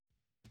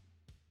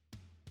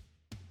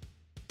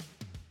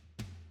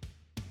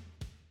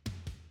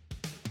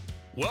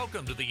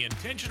Welcome to the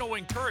Intentional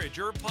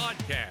Encourager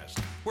podcast,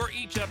 where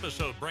each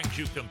episode brings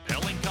you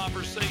compelling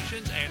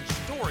conversations and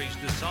stories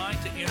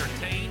designed to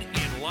entertain,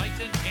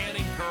 enlighten, and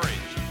encourage.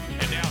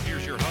 And now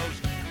here's your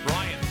host,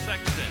 Brian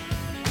Sexton.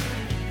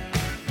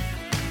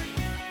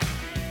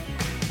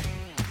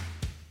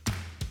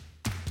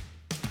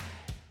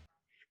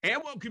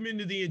 And welcome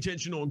into the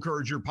Intentional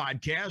Encourager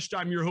podcast.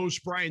 I'm your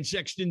host, Brian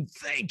Sexton.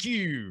 Thank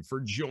you for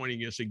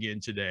joining us again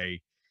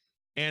today.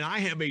 And I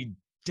have a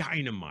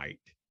dynamite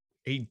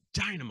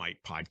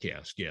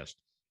podcast guest.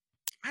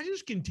 I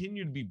just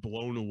continue to be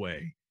blown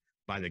away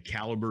by the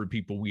caliber of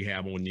people we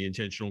have on the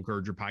Intentional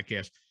Encourager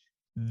podcast.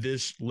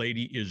 This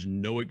lady is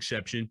no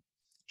exception.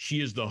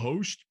 She is the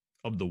host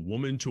of the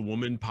Woman to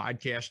Woman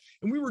podcast.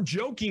 And we were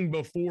joking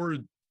before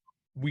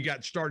we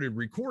got started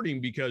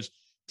recording because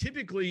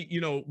typically,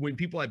 when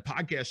people have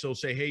podcasts, they'll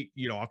say, hey,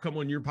 I'll come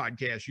on your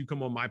podcast. You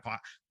come on my pod.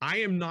 I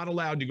am not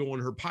allowed to go on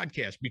her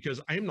podcast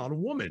because I am not a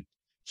woman.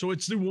 So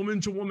it's the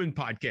Woman to Woman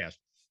podcast.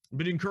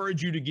 But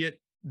encourage you to get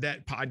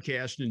that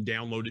podcast and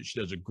download it. She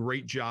does a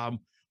great job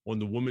on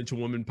the Woman to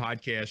Woman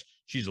podcast.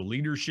 She's a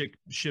leadership,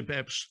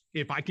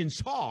 if I can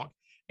talk,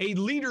 a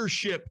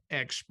leadership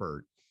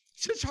expert.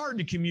 It's hard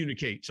to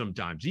communicate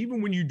sometimes.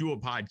 Even when you do a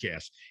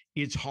podcast,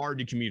 it's hard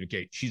to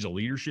communicate. She's a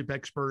leadership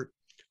expert,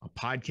 a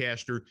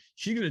podcaster.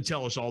 She's going to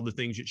tell us all the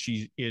things that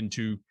she's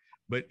into,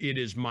 but it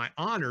is my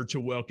honor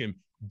to welcome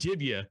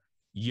Divya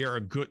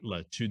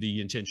Yerranguntla to the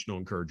Intentional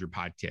Encourager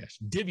podcast.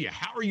 Divya,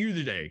 how are you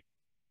today?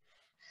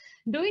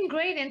 Doing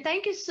great. And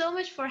thank you so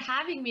much for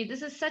having me.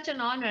 This is such an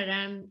honor.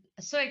 I'm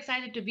so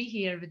excited to be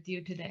here with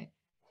you today.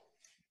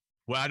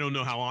 Well, I don't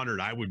know how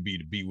honored I would be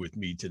to be with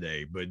me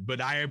today,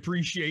 but I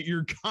appreciate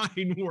your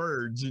kind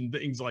words and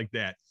things like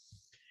that.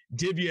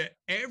 Divya,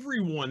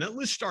 everyone,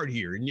 let's start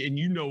here.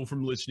 And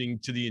from listening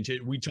to the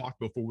intent, we talked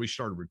before we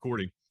started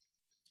recording.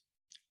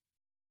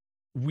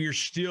 We're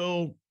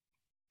still,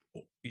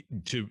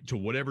 to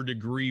whatever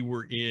degree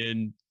we're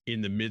in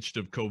the midst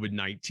of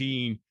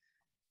COVID-19,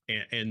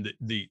 and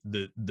the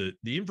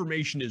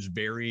information is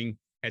varying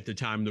at the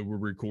time that we're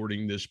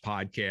recording this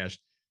podcast.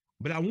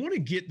 But I want to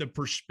get the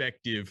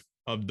perspective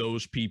of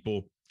those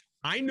people.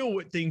 I know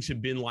what things have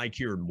been like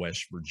here in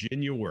West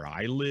Virginia, where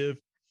I live.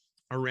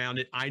 Around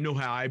it. I know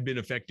how I've been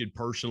affected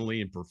personally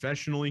and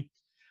professionally.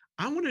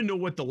 I want to know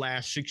what the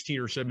last 16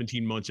 or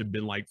 17 months have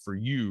been like for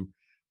you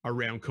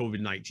around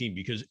COVID-19,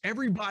 because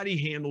everybody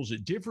handles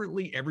it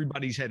differently.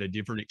 Everybody's had a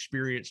different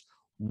experience.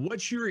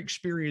 What's your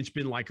experience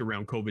been like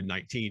around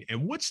COVID-19?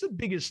 And what's the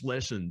biggest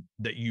lesson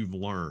that you've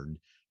learned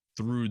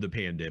through the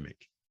pandemic?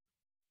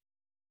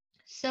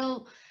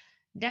 So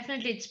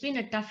definitely it's been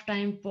a tough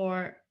time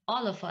for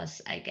all of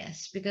us, I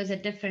guess, because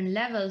at different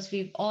levels,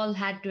 we've all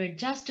had to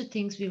adjust to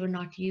things we were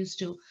not used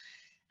to.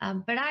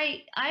 But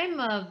I'm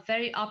a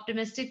very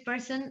optimistic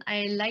person.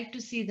 I like to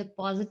see the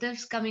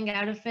positives coming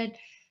out of it.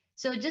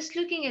 So just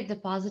looking at the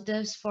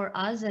positives for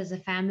us as a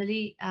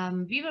family,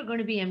 we were going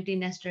to be empty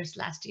nesters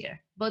last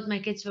year. Both my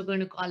kids were going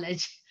to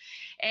college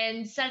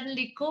and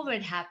suddenly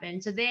COVID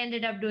happened. So they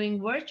ended up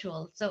doing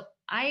virtual. So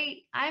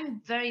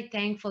I'm very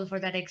thankful for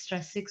that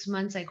extra 6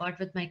 months I got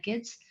with my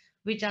kids,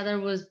 which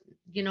otherwise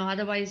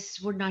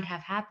would not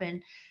have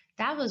happened.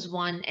 That was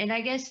one. And I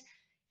guess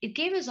it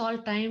gave us all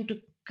time to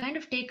kind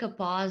of take a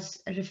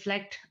pause,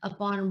 reflect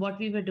upon what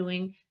we were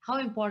doing, how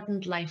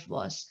important life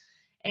was,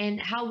 and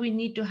how we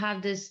need to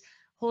have this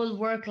whole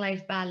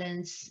work-life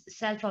balance,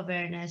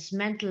 self-awareness,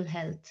 mental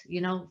health,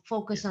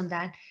 focus on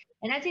that.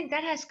 And I think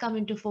that has come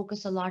into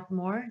focus a lot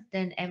more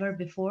than ever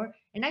before.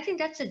 And I think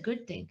that's a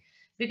good thing,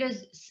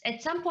 because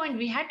at some point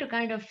we had to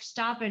kind of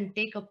stop and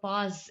take a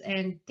pause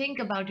and think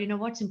about,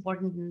 what's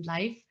important in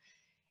life.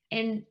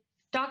 And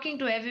talking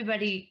to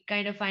everybody,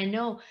 I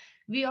know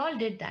we all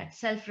did that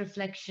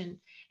self-reflection.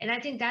 And I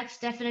think that's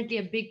definitely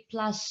a big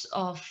plus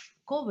of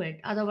COVID.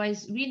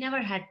 Otherwise, we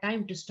never had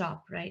time to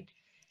stop, right?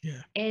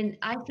 Yeah. And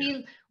I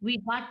feel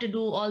we got to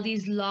do all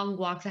these long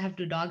walks. I have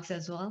 2 dogs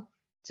as well.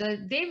 So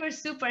they were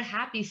super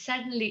happy.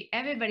 Suddenly,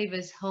 everybody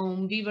was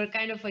home. We were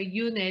kind of a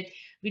unit.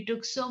 We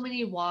took so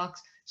many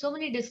walks, so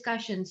many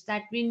discussions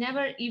that we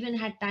never even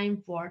had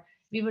time for.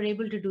 We were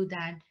able to do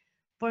that.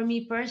 For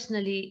me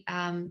personally,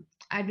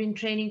 I've been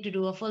training to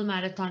do a full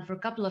marathon for a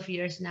couple of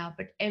years now,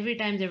 but every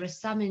time there was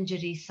some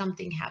injury,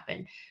 something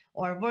happened,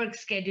 or work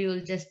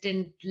schedule just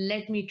didn't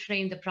let me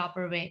train the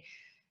proper way.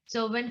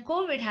 So when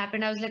COVID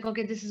happened, I was like,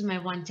 okay, this is my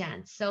one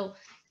chance. So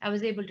I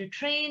was able to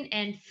train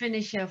and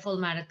finish a full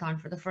marathon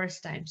for the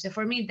first time. So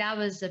for me, that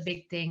was a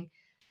big thing.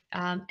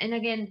 And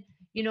again,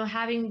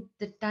 having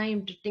the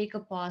time to take a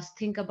pause,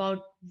 think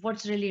about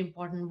what's really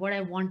important, what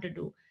I want to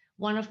do.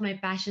 One of my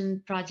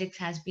passion projects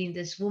has been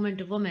this Woman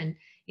to Woman,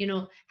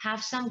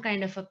 have some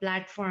kind of a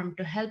platform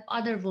to help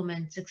other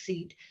women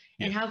succeed.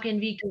 Yeah. And how can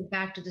we give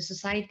back to the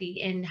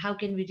society, and how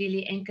can we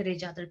really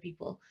encourage other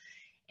people?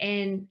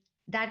 And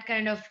that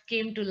kind of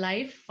came to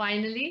life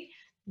finally,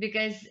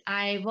 because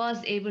I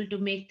was able to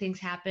make things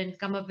happen,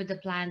 come up with the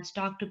plans,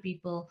 talk to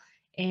people.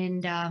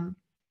 And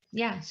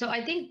so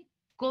I think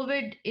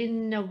COVID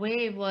in a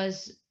way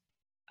was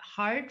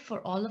hard for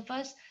all of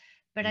us,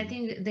 But I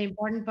think the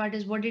important part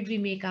is what did we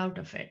make out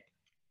of it?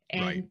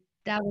 Right. And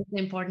that was the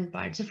important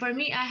part. So for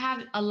me, I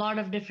have a lot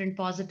of different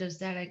positives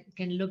that I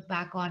can look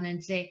back on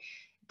and say,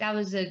 that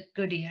was a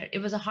good year. It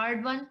was a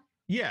hard one.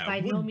 Yeah. By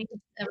no means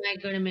am I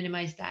going to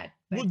minimize that,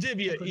 but a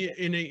Divya, good year.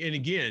 and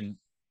again,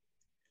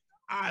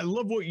 I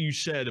love what you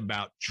said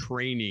about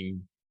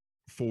training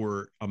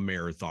for a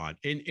marathon.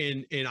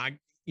 And I,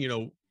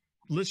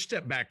 let's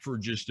step back for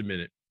just a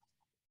minute.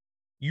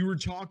 You were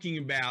talking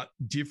about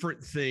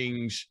different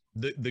things,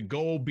 the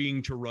goal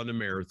being to run a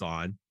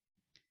marathon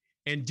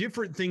and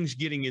different things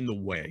getting in the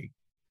way.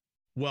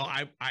 Well,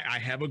 I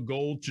have a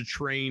goal to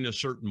train a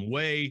certain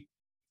way.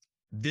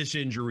 This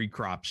injury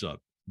crops up.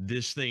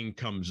 This thing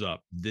comes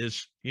up.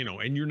 This,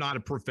 and you're not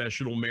a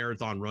professional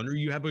marathon runner.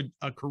 You have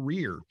a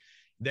career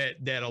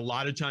that a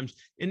lot of times,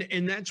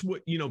 and that's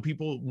what,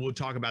 people will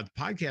talk about the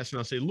podcast, and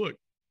I'll say, look,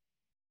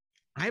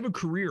 I have a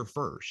career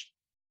first.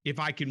 If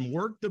I can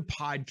work the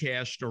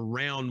podcast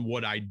around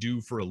what I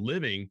do for a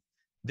living,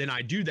 then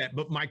I do that.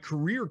 But my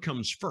career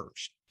comes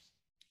first.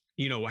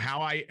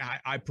 How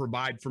I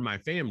provide for my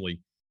family,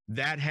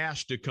 that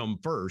has to come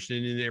first.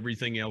 And then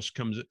everything else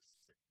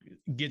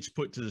gets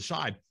put to the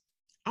side.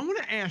 I want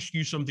to ask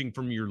you something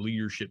from your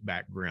leadership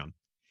background.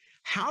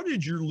 How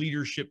did your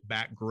leadership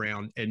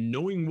background and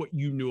knowing what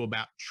you knew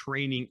about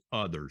training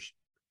others,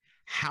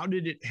 how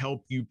did it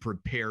help you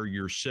prepare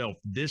yourself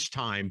this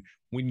time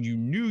when you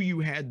knew you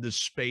had the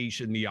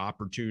space and the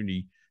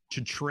opportunity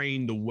to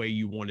train the way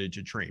you wanted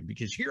to train?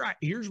 Because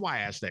here's why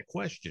I asked that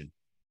question.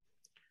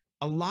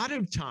 A lot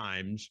of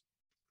times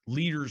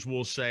leaders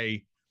will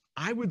say,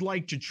 I would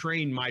like to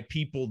train my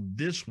people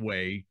this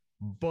way,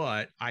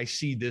 but I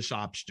see this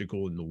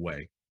obstacle in the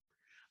way.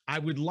 I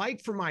would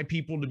like for my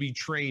people to be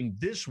trained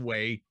this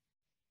way,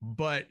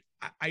 but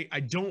I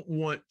don't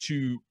want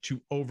to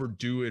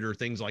overdo it or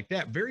things like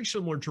that. Very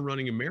similar to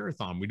running a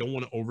marathon. We don't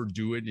want to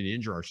overdo it and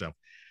injure ourselves.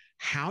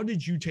 How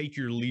did you take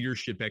your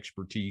leadership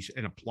expertise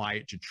and apply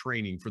it to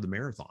training for the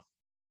marathon?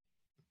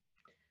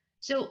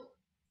 So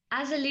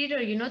as a leader,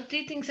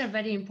 three things are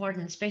very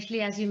important,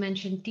 especially as you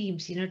mentioned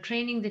teams,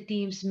 training the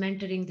teams,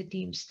 mentoring the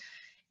teams.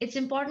 It's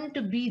important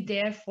to be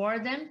there for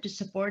them, to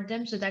support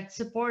them. So that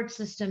support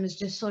system is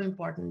just so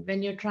important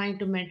when you're trying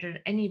to mentor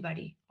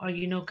anybody or,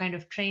 kind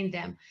of train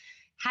them.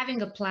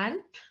 Having a plan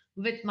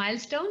with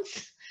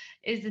milestones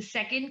is the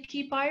second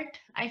key part.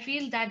 I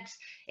feel that's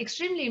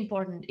extremely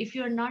important. If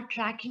you're not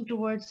tracking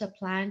towards a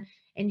plan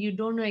and you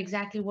don't know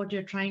exactly what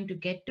you're trying to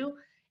get to,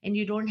 and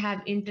you don't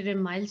have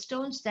interim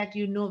milestones that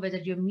whether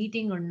you're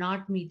meeting or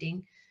not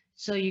meeting,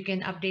 so you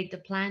can update the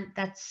plan,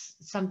 that's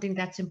something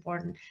that's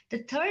important.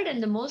 The third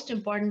and the most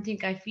important thing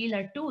I feel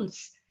are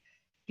tools.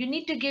 You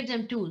need to give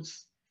them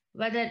tools,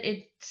 whether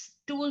it's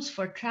tools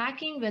for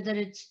tracking, whether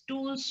it's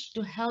tools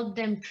to help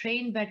them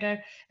train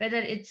better, whether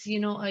it's a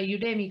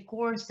Udemy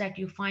course that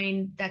you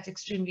find that's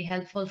extremely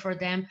helpful for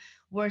them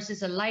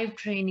versus a live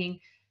training.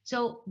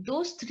 So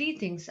those three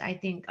things I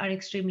think are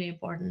extremely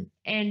important.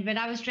 And when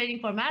I was training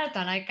for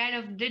marathon, I kind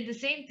of did the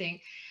same thing.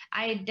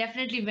 I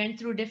definitely went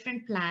through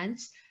different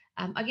plans.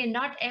 Again,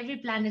 not every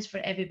plan is for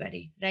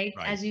everybody, right?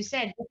 Right. As you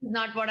said, this is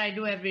not what I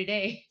do every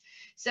day.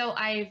 So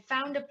I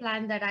found a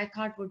plan that I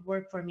thought would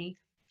work for me.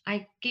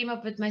 I came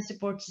up with my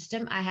support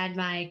system. I had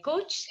my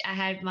coach, I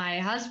had my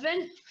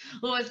husband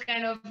who was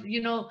kind of,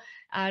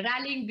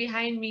 rallying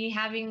behind me,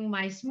 having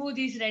my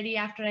smoothies ready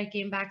after I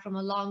came back from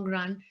a long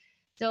run.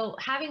 So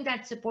having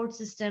that support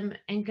system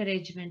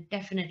encouragement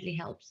definitely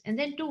helps. And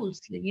then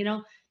tools,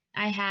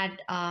 I had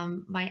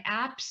my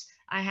apps.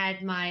 I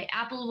had my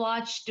Apple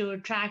Watch to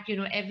track,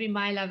 every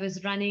mile I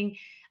was running.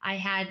 I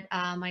had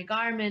my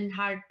Garmin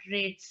heart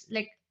rates.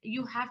 Like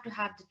you have to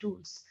have the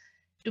tools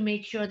to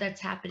make sure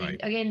that's happening. Right.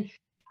 Again,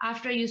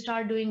 after you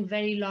start doing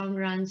very long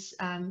runs,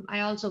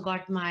 I also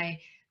got my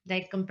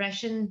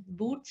compression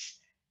boots.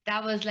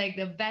 That was like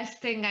the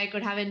best thing I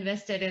could have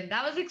invested in.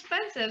 That was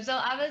expensive. So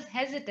I was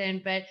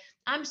hesitant, but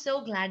I'm so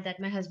glad that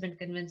my husband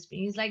convinced me.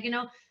 He's like,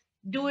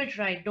 do it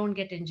right. Don't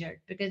get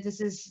injured because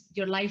this is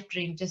your life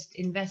dream. Just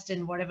invest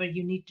in whatever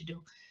you need to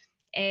do.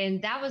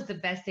 And that was the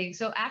best thing.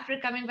 So after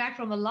coming back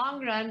from a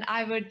long run,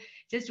 I would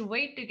just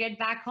wait to get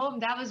back home.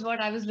 That was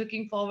what I was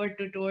looking forward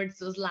to towards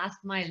those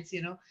last miles,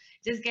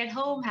 just get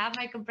home, have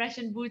my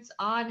compression boots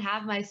on,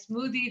 have my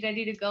smoothie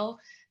ready to go.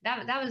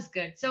 That was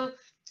good. So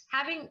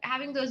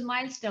having those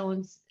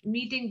milestones,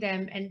 meeting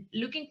them and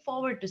looking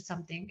forward to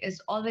something is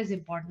always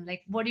important.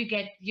 Like what do you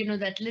get,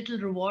 that little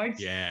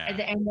rewards at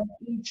the end of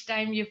each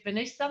time you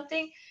finish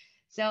something.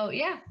 So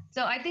yeah.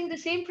 So I think the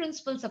same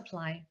principles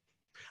apply.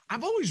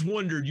 I've always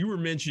wondered, you were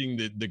mentioning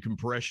the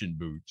compression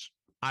boots.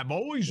 I've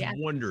always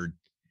wondered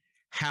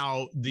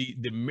how the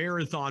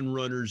marathon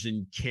runners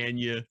in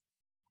Kenya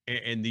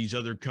and these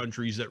other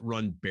countries that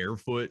run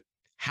barefoot,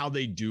 how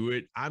they do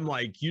it. I'm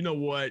like, you know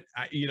what,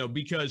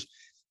 because,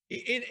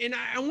 and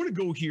I want to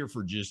go here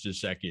for just a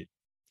second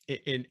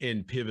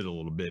and pivot a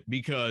little bit,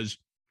 because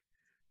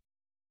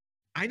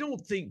I don't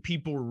think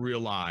people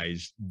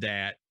realize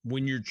that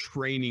when you're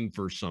training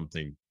for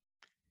something,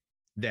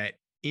 that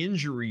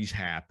injuries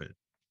happen.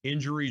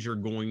 Injuries are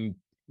going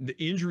the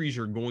injuries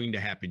are going to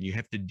happen. You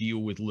have to deal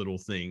with little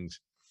things.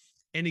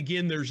 And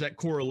again, there's that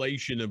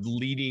correlation of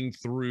leading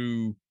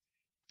through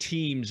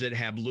teams that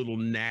have little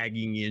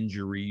nagging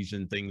injuries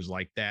and things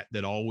like that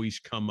that always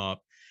come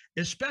up,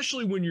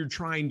 especially when you're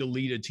trying to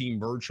lead a team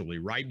virtually,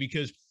 right?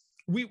 Because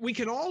we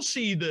can all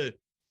see the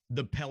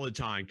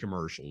Peloton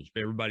commercials.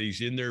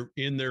 Everybody's in their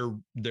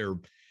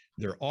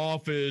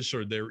office,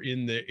 or they're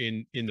in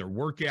their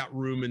workout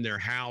room in their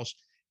house,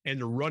 and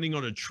they're running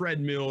on a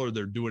treadmill, or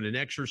they're doing an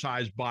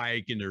exercise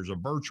bike, and there's a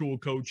virtual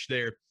coach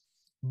there.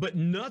 But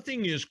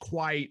nothing is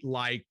quite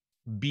like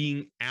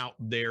being out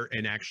there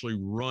and actually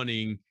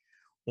running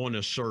on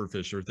a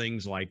surface or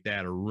things like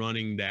that, or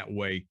running that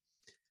way.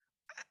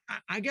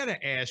 I got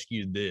to ask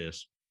you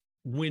this.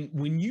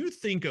 When you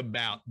think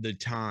about the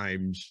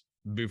times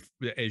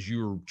as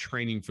you were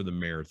training for the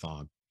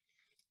marathon,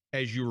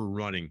 as you were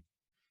running,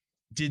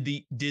 did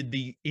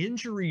the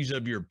injuries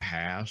of your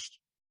past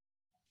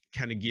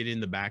kind of get in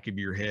the back of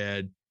your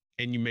head,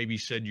 and you maybe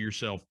said to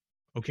yourself,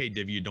 okay,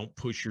 Divya, don't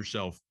push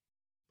yourself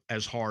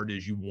as hard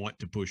as you want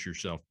to push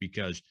yourself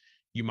because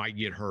you might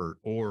get hurt,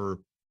 or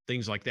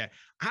things like that?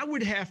 I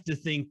would have to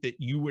think that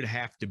you would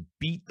have to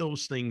beat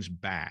those things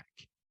back,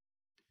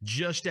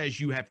 just as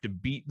you have to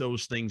beat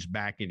those things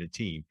back in a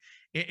team.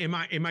 Am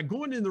I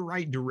going in the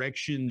right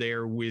direction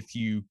there with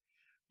you,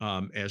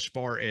 as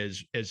far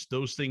as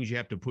those things you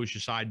have to push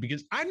aside?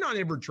 Because I've not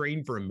ever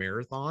trained for a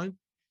marathon.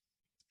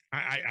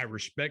 I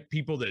respect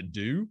people that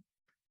do,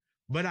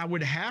 but I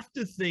would have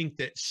to think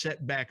that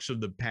setbacks of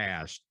the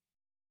past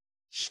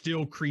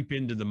still creep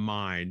into the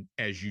mind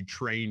as you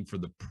train for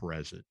the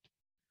present.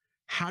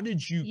 How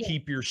did you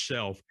keep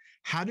yourself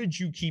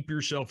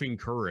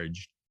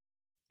encouraged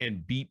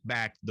and beat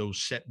back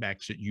those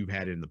setbacks that you've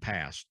had in the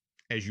past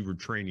as you were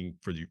training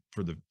for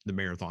the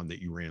marathon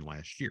that you ran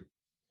last year?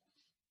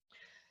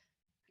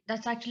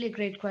 That's actually a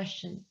great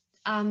question.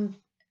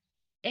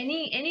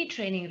 Any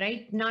training,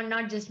 right?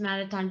 Not just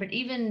marathon, but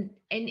even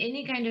in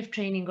any kind of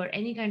training or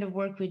any kind of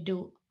work we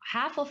do,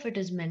 half of it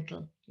is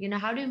mental.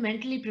 How do you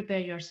mentally prepare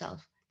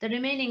yourself? The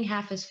remaining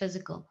half is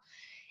physical.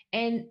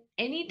 And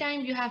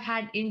anytime you have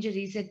had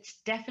injuries,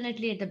 it's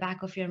definitely at the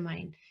back of your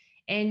mind.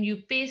 And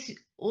you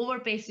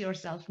overpace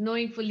yourself,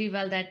 knowing fully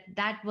well that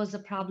that was a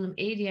problem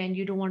area and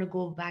you don't want to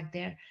go back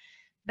there.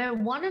 But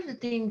one of the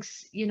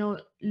things,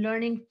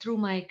 learning through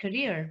my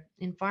career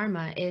in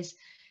pharma is,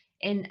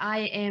 and I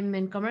am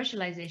in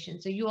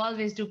commercialization. So you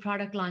always do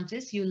product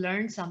launches, you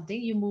learn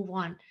something, you move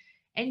on,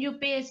 and you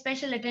pay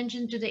special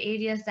attention to the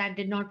areas that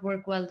did not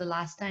work well the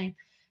last time.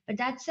 But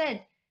that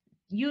said,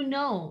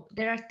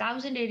 there are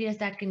 1,000 areas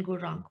that can go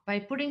wrong by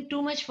putting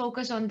too much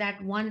focus on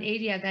that one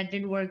area that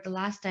didn't work the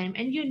last time.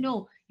 And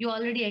you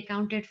already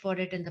accounted for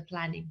it in the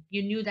planning.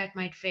 You knew that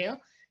might fail.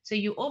 So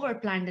you over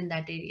planned in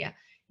that area.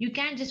 You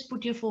can't just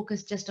put your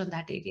focus just on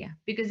that area,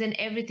 because then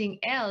everything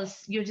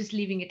else, you're just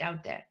leaving it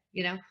out there,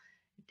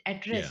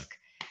 at risk.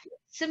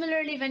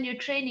 Similarly, when you're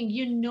training,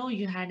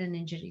 you had an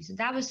injury. So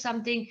that was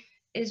something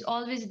is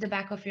always at the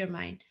back of your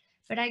mind.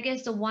 But I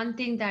guess the one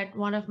thing that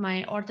one of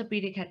my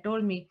orthopedic had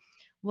told me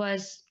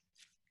was,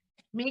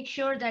 make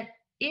sure that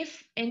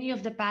if any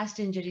of the past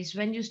injuries,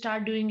 when you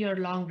start doing your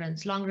long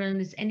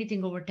run is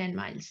anything over 10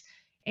 miles,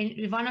 and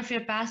if one of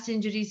your past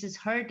injuries is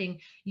hurting,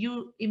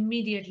 you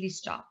immediately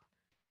stop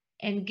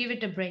and give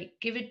it a break,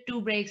 give it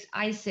 2 breaks,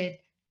 ice it,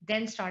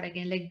 then start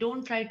again. Like,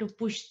 don't try to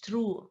push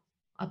through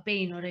a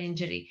pain or an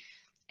injury.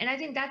 And I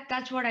think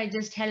that's what I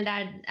just held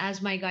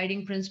as my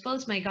guiding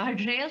principles, my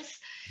guardrails.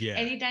 Yeah.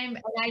 Anytime,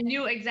 and I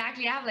knew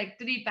exactly, I have like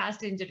 3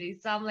 past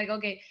injuries. So I'm like,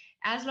 okay,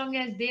 as long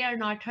as they are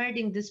not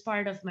hurting, this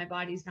part of my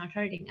body is not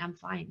hurting, I'm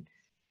fine.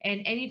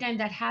 And anytime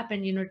that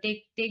happened,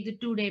 take the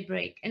 2-day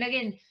break. And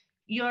again,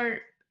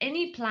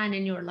 any plan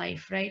in your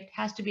life, right,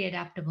 has to be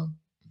adaptable.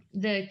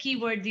 The key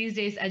word these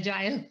days,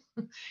 agile.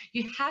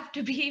 You have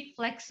to be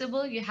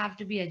flexible, you have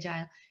to be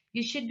agile.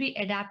 You should be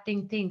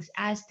adapting things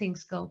as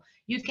things go.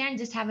 You can't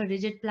just have a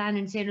rigid plan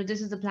and say, no,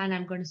 this is the plan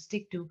I'm going to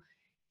stick to.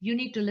 You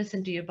need to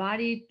listen to your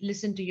body,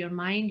 listen to your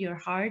mind, your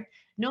heart,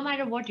 no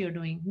matter what you're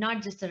doing,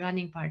 not just the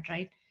running part,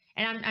 right?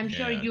 And I'm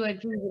sure you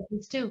agree with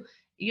this too.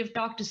 You've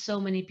talked to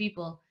so many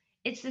people.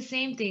 It's the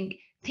same thing.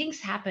 Things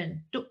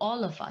happen to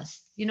all of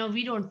us. We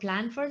don't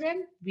plan for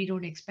them, we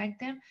don't expect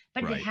them,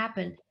 but they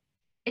happen.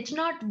 It's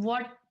not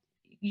what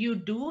you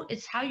do,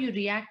 it's how you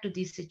react to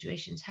these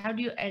situations. How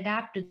do you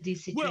adapt to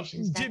these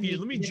situations? Well, Divya,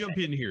 let me jump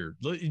in here.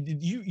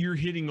 You're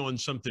hitting on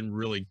something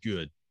really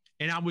good.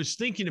 And I was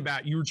thinking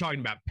about, you were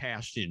talking about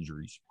past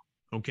injuries.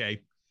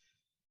 Okay.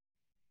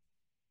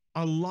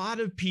 A lot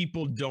of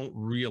people don't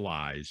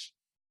realize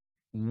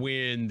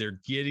when they're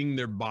getting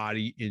their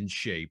body in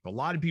shape. A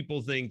lot of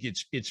people think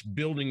it's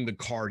building the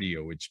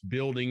cardio, it's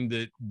building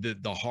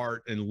the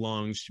heart and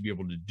lungs to be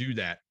able to do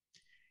that.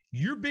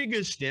 Your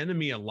biggest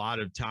enemy, a lot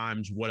of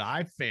times, what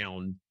I've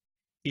found,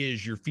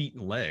 is your feet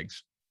and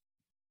legs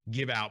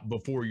give out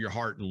before your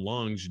heart and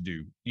lungs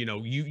do.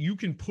 You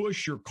can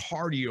push your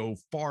cardio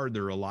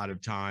farther a lot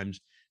of times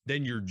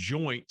than your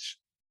joints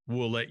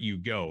will let you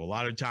go. A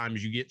lot of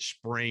times you get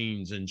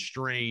sprains and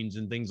strains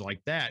and things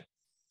like that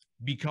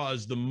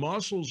because the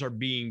muscles are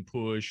being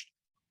pushed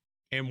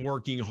and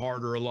working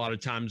harder a lot of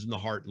times than the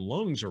heart and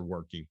lungs are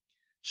working.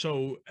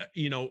 So,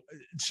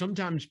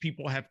 sometimes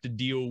people have to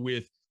deal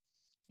with,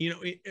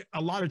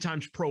 a lot of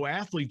times pro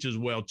athletes as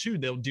well, too.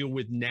 They'll deal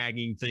with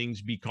nagging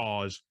things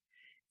because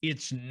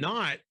it's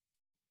not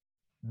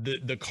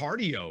the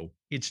cardio.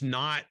 It's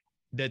not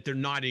that they're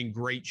not in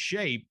great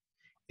shape.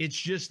 It's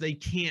just they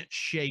can't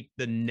shake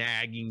the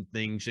nagging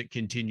things that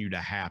continue to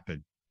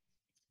happen.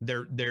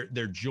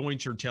 Their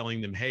joints are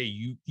telling them,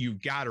 hey,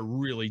 you've got to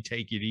really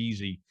take it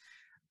easy.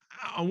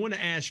 I want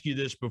to ask you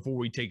this before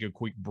we take a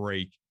quick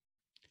break.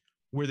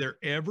 Were there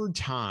ever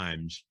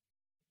times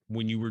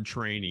when you were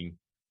training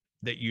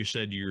that you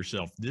said to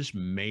yourself, this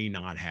may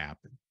not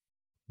happen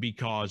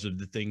because of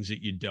the things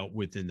that you dealt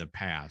with in the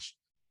past?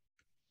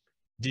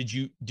 Did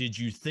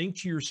you think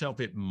to yourself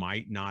it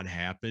might not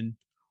happen?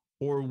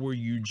 Or were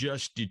you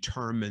just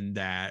determined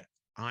that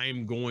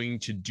I'm going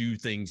to do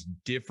things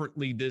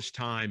differently this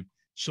time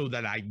so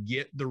that I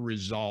get the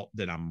result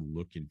that I'm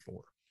looking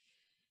for?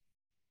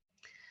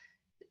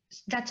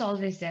 That's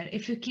always there.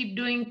 If you keep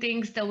doing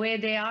things the way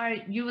they are,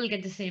 you will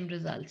get the same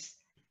results.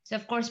 So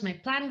of course my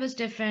plan was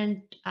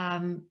different.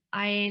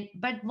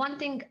 But one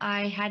thing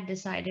I had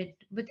decided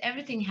with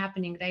everything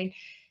happening, right?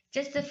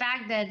 Just the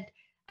fact that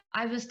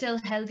I was still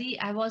healthy,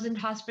 I wasn't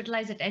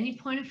hospitalized at any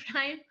point of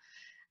time.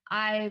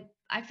 I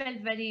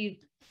felt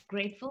very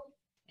grateful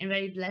and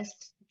very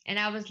blessed. And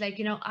I was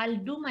like, I'll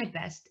do my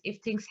best.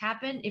 If things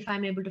happen, if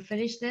I'm able to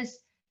finish this,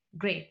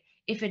 great.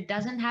 If it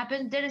doesn't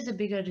happen, there is a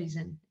bigger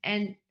reason.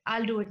 And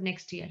I'll do it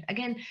next year.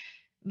 Again,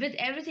 with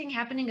everything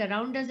happening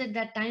around us at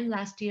that time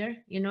last year,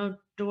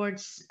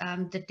 towards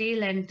the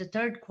tail end, the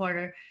third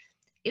quarter,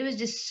 it was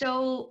just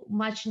so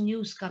much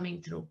news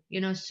coming through,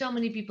 so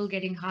many people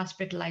getting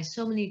hospitalized,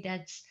 so many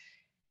deaths.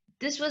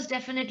 This was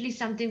definitely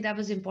something that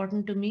was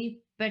important to me.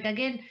 But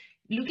again,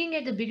 looking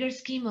at the bigger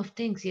scheme of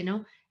things,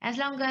 as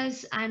long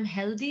as I'm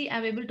healthy,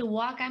 I'm able to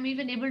walk, I'm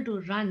even able to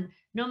run,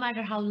 no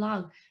matter how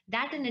long.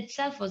 That in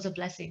itself was a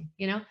blessing.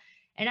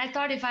 And I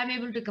thought if I'm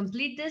able to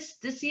complete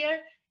this year,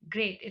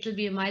 great. It'll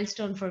be a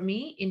milestone for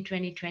me in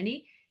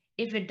 2020.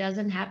 If it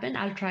doesn't happen,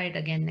 I'll try it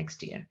again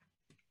next year.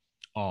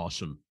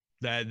 Awesome.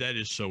 That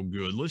is so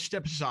good. Let's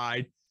step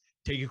aside,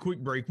 take a quick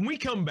break. When we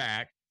come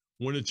back,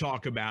 I want to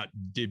talk about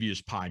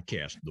Divya's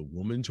podcast, the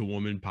Woman to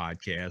Woman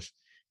podcast,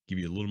 give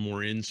you a little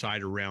more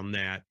insight around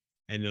that.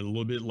 And then a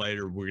little bit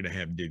later, we're going to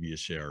have Divya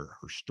share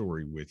her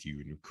story with you,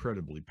 an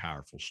incredibly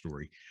powerful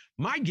story.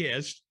 My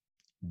guest,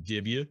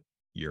 Divya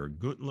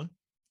Yerranguntla,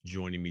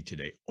 joining me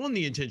today on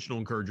the Intentional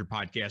Encourager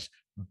podcast.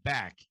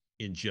 Back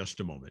in just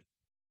a moment.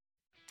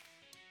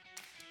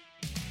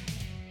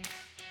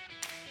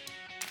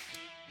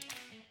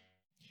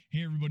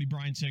 Hey everybody,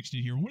 Brian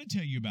Sexton here. I want to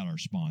tell you about our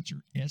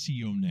sponsor,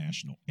 SEO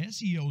National.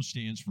 SEO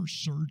stands for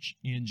Search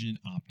Engine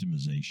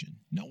Optimization.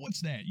 Now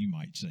what's that, you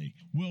might say?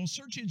 Well,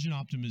 search engine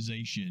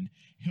optimization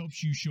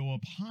helps you show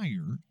up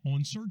higher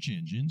on search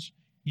engines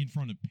in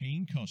front of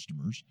paying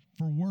customers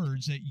for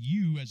words that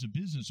you as a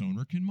business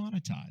owner can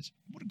monetize.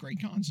 What a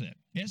great concept.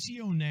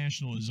 SEO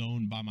National is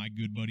owned by my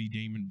good buddy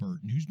Damon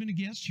Burton, who's been a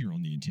guest here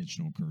on the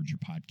Intentional Encourager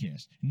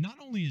podcast. Not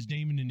only has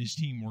Damon and his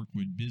team worked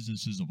with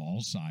businesses of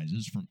all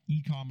sizes, from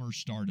e-commerce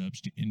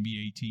startups to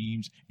NBA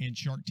teams and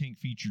Shark Tank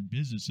featured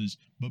businesses,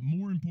 but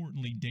more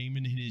importantly,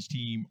 Damon and his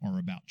team are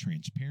about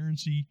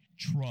transparency,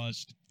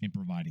 trust, and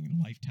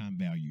providing lifetime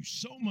value.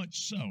 So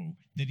much so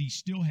that he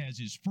still has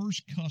his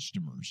first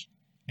customers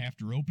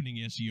after opening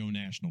SEO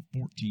National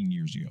 14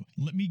 years ago.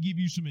 Let me give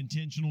you some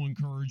intentional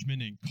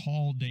encouragement and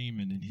call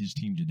Damon and his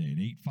team today at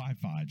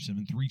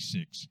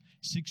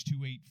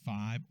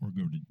 855-736-6285 or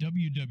go to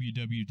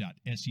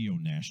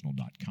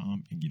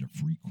www.seonational.com and get a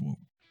free quote.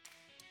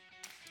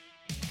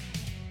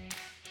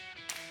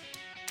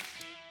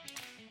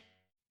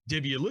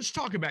 Divya, let's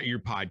talk about your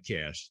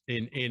podcast.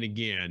 And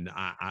again,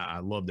 I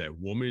love that,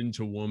 woman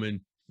to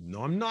woman.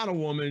 No, I'm not a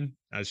woman.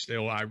 I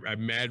have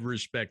mad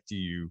respect to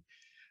you.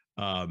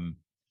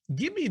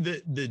 Give me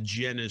the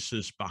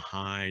genesis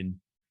behind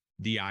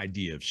the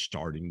idea of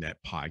starting that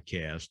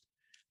podcast.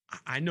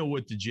 I know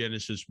what the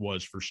genesis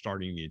was for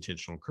starting the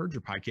Intentional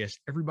Encourager podcast.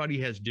 Everybody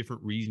has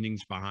different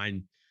reasonings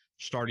behind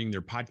starting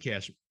their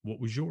podcast. What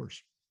was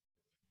yours?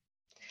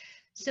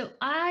 So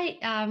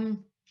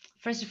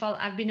first of all,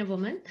 I've been a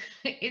woman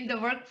in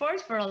the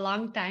workforce for a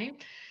long time.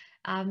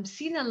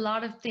 Seen a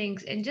lot of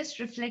things, and just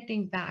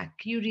reflecting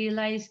back, you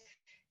realize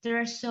there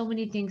are so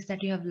many things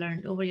that you have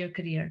learned over your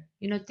career.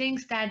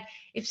 Things that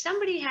if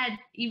somebody had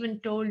even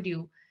told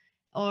you,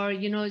 or,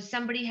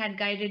 somebody had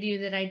guided you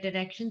in the right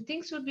direction,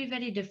 things would be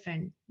very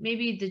different.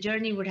 Maybe the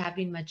journey would have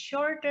been much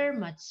shorter,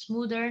 much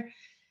smoother.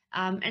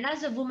 And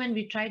as a woman,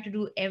 we try to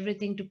do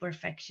everything to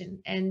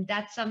perfection. And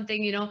that's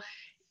something,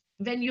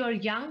 when you're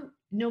young,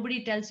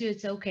 nobody tells you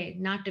it's okay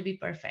not to be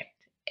perfect.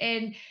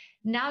 And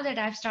now that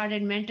I've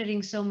started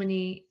mentoring so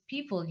many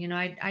people,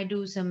 I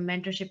do some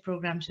mentorship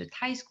programs with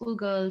high school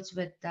girls,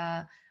 with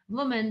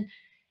women,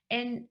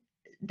 and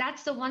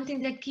that's the one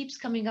thing that keeps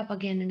coming up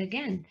again and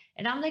again.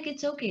 And I'm like,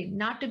 it's okay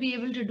not to be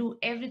able to do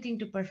everything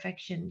to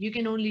perfection. You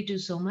can only do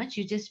so much.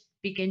 You just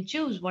pick and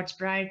choose what's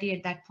priority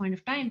at that point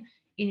of time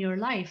in your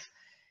life.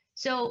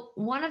 So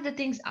one of the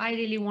things I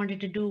really wanted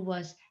to do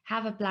was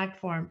have a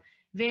platform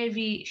where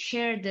we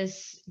share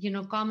this,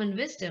 common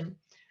wisdom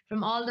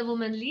from all the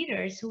women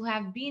leaders who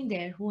have been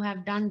there, who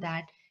have done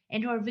that,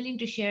 and who are willing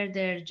to share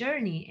their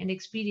journey and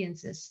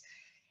experiences.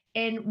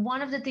 And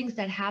one of the things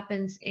that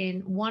happens in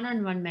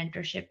one-on-one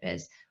mentorship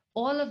is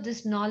all of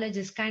this knowledge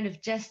is kind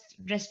of just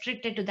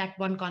restricted to that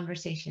one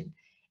conversation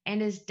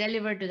and is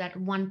delivered to that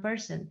one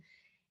person.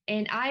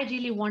 And I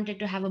really wanted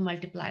to have a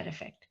multiplier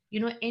effect.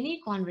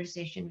 Any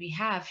conversation we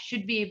have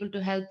should be able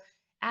to help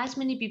as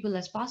many people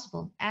as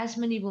possible, as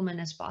many women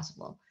as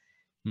possible.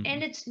 And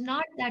Mhm. it's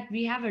not that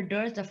we have a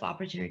dearth of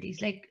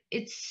opportunities. Like,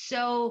 it's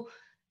so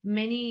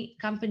many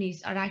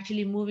companies are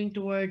actually moving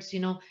towards,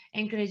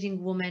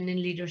 encouraging women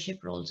in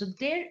leadership roles. So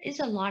there is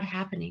a lot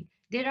happening.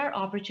 There are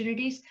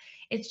opportunities.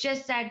 It's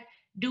just that,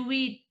 do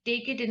we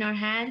take it in our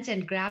hands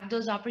and grab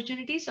those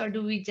opportunities, or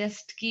do we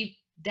just keep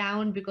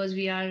down because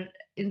we are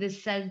in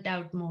this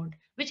self-doubt mode,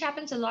 which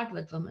happens a lot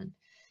with women.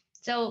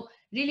 So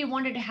really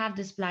wanted to have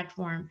this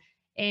platform.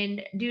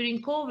 And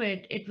during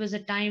COVID, it was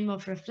a time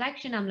of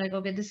reflection. I'm like,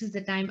 okay, this is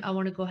the time I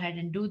want to go ahead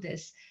and do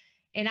this.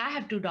 And I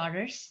have two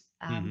daughters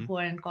Mhm. who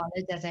are in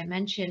college, as I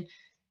mentioned.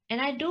 And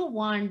I do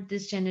want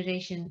this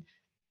generation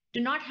to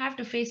not have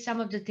to face some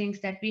of the things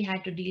that we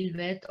had to deal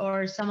with,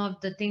 or some of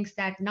the things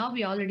that now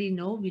we already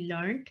know, we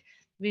learned,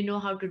 we know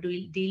how to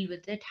deal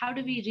with it. How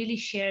do we really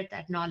share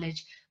that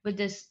knowledge with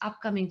this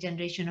upcoming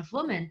generation of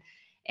women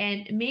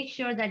and make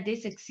sure that they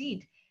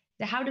succeed?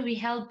 How do we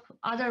help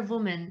other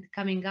women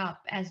coming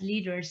up as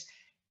leaders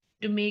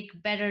to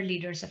make better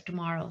leaders of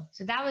tomorrow?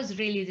 So that was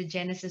really the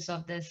genesis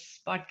of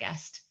this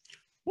podcast.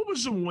 What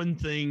was the one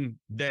thing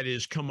that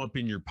has come up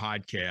in your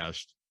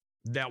podcast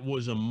that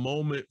was a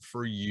moment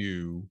for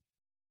you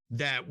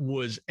that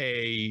was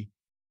a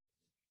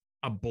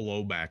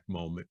blowback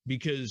moment?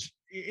 Because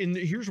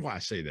here's why I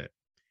say that.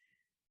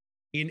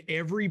 In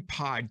every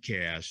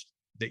podcast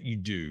that you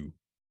do,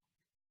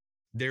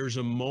 there's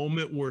a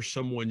moment where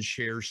someone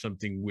shares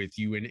something with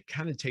you and it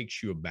kind of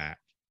takes you aback.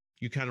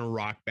 You kind of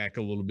rock back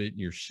a little bit in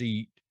your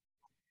seat.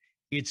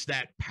 It's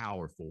that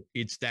powerful.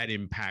 It's that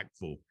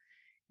impactful.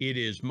 It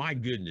is, my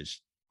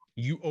goodness,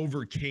 you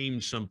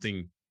overcame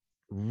something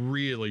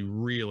really,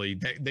 really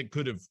that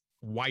could have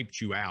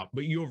wiped you out,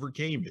 but you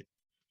overcame it.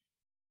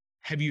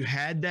 Have you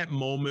had that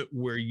moment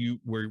where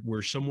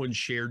where someone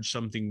shared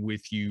something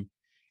with you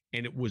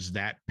and it was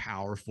that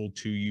powerful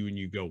to you and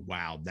you go,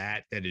 wow,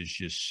 that is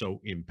just so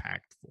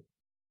impactful?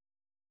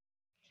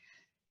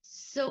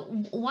 So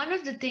one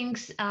of the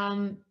things,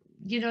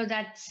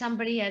 that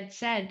somebody had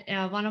said,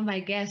 one of my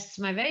guests,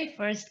 my very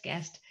first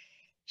guest,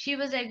 she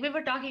was like, we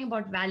were talking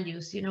about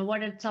values.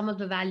 What are some of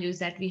the values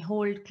that we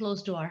hold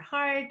close to our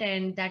heart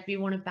and that we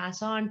want to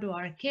pass on to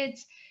our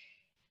kids?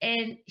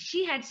 And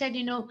she had said,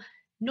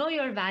 know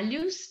your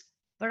values,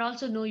 but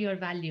also know your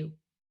value,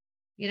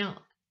 you know.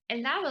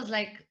 And that was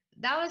like,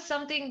 that was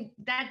something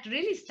that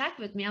really stuck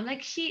with me. I'm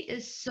like, she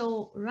is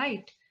so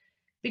right,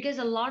 because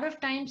a lot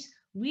of times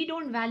we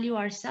don't value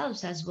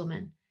ourselves as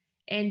women,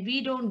 and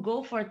we don't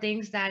go for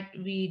things that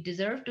we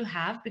deserve to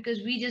have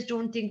because we just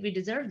don't think we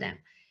deserve them.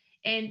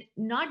 And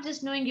not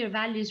just knowing your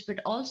values, but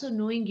also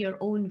knowing your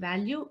own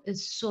value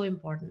is so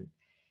important.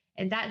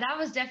 And that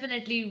was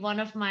definitely one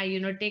of my,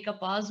 take a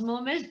pause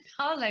moment.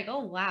 I was like,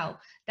 oh wow,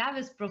 that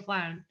was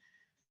profound.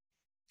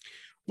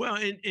 Well,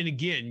 and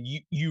again,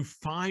 you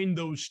find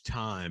those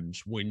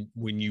times when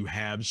you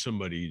have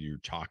somebody you're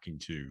talking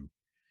to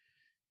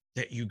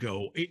that you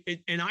go,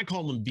 and I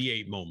call them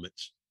V8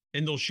 moments,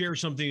 and they'll share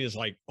something that's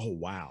like, oh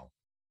wow,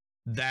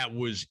 that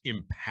was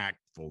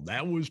impactful,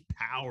 that was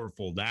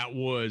powerful, that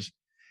was,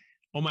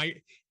 oh my,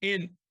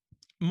 and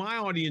my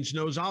audience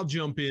knows I'll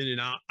jump in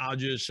and I'll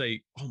just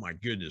say, oh my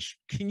goodness,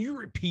 can you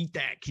repeat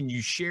that? Can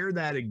you share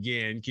that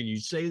again? Can you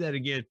say that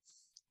again?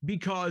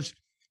 Because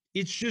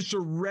it's just a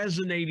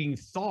resonating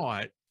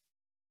thought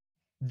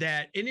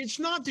that, and it's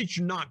not that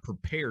you're not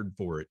prepared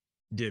for it,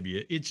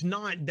 Divya. It's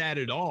not that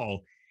at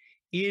all.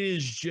 It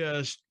is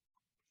just,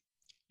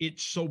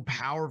 it's so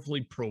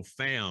powerfully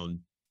profound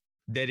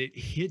that it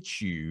hits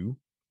you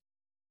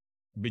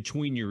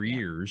between your Yeah.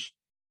 ears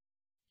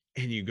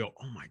and you go,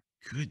 oh my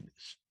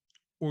goodness.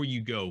 Or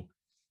you go,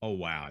 oh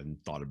wow, I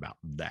hadn't thought about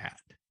that.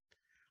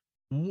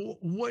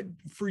 What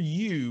for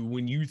you,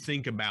 when you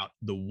think about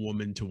the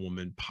Woman to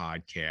Woman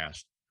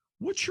podcast,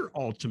 what's your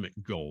ultimate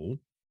goal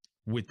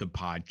with the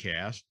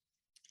podcast?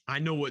 I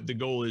know what the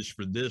goal is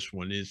for this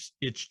one is,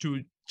 it's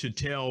to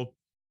tell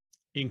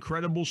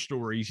incredible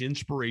stories,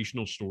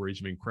 inspirational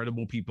stories of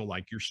incredible people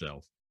like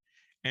yourself,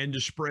 and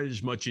to spread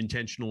as much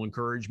intentional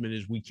encouragement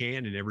as we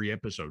can in every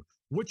episode.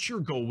 What's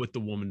your goal with the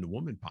Woman to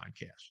Woman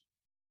podcast?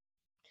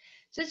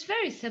 So it's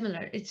very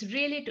similar. It's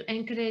really to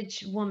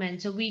encourage women.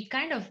 So we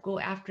kind of go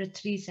after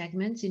three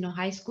segments,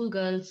 high school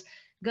girls,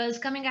 girls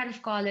coming out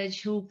of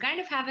college who kind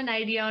of have an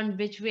idea on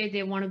which way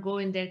they want to go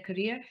in their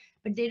career,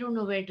 but they don't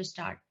know where to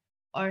start.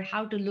 or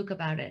how to look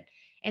about it.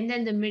 And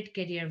then the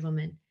mid-career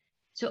woman.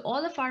 So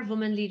all of our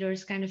women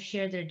leaders kind of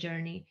share their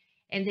journey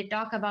and they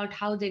talk about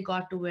how they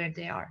got to where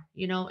they are,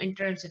 in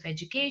terms of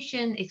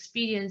education,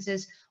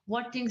 experiences,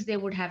 what things they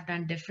would have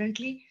done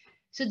differently.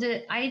 So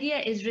the idea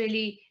is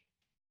really,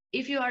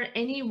 if you are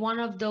any one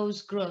of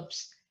those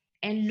groups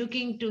and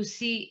looking to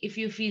see if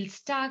you feel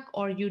stuck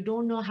or you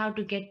don't know how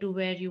to get to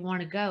where you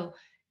want to go,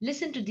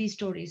 listen to these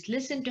stories.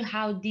 Listen to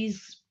how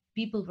these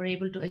people were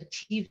able to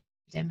achieve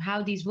them,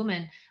 how these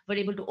women were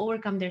able to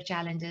overcome their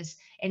challenges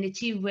and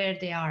achieve where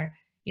they are,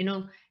 you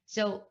know.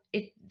 So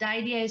the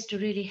idea is to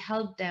really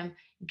help them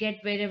get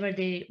wherever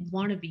they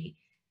want to be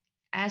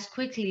as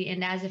quickly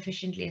and as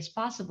efficiently as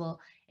possible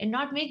and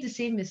not make the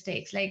same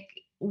mistakes. Like,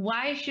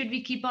 why should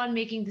we keep on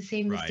making the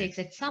same Right. mistakes?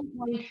 At some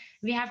point,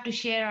 we have to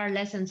share our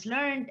lessons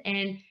learned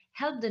and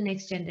help the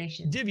next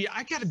generation. Divya,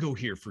 I got to go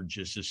here for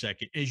just a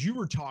second. As you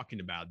were talking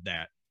about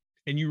that,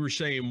 and you were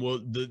saying, well,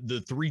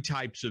 the three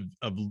types of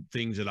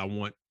things that I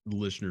want the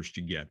listeners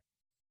to get.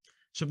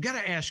 So I've got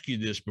to ask you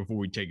this before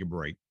we take a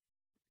break.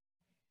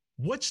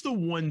 What's the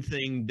one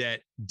thing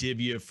that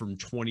Divya from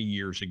 20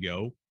 years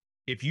ago,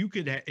 if you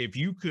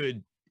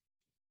could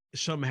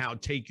somehow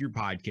take your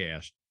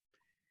podcast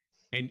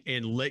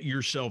and let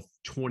yourself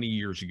 20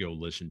 years ago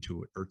listen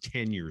to it, or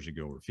 10 years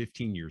ago, or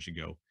 15 years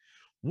ago,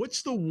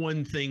 what's the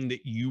one thing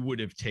that you would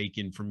have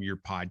taken from your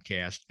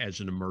podcast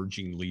as an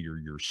emerging leader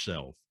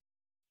yourself,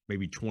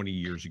 maybe 20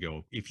 years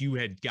ago, if you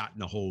had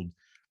gotten a hold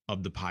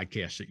of the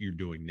podcast that you're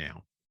doing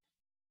now?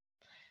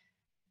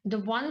 The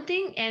one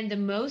thing and the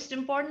most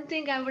important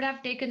thing I would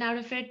have taken out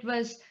of it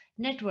was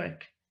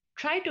network.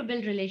 Try to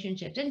build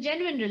relationships and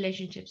genuine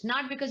relationships,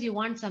 not because you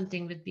want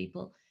something with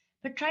people,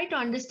 but try to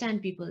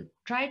understand people.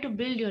 Try to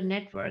build your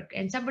network.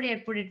 And somebody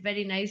had put it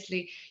very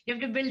nicely, you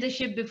have to build the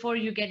ship before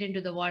you get into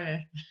the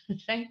water,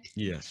 right?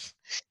 Yes.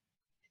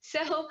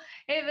 So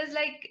it was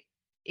like,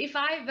 if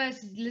I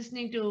was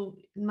listening to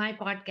my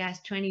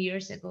podcast 20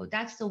 years ago,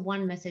 that's the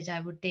one message I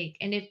would take.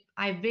 And if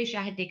I wish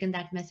I had taken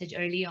that message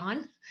early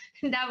on,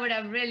 that would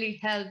have really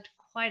helped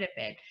quite a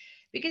bit,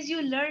 because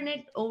you learn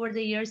it over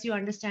the years. You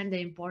understand the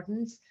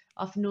importance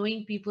of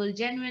knowing people,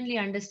 genuinely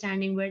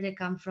understanding where they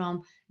come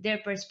from, their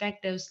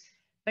perspectives.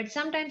 But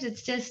sometimes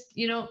it's just,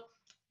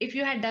 if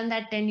you had done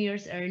that 10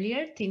 years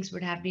earlier, things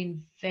would have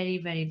been very,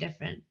 very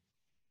different.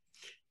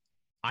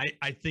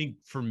 I think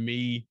for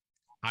me,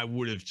 I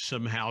would have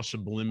somehow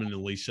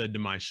subliminally said to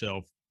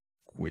myself,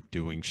 quit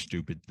doing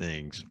stupid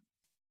things.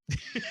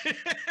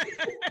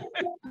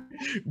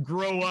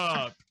 Grow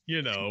up,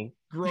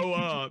 grow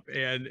up,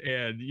 and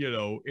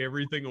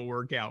everything will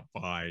work out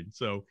fine.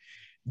 So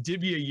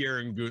Divya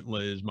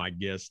Yerranguntla is my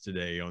guest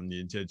today on the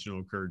Intentional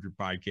Encourager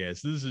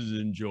podcast. This is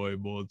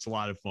enjoyable. It's a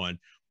lot of fun.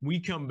 We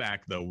come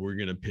back, though, we're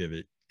going to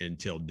pivot and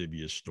tell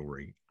Divya's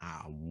story.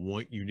 I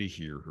want you to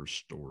hear her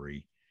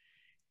story.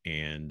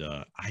 And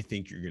I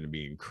think you're going to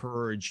be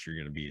encouraged. You're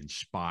going to be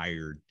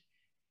inspired.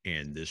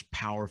 And this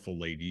powerful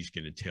lady is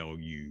going to tell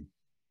you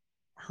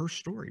her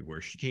story,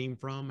 where she came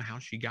from, how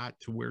she got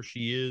to where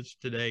she is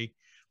today.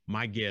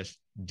 My guest,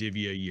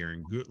 Divya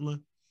Yerranguntla,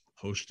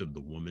 host of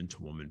the Woman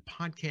to Woman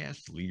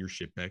podcast,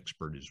 leadership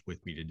expert, is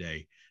with me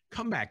today.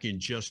 Come back in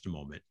just a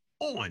moment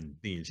on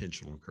the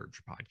Intentional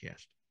Encourager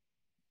podcast.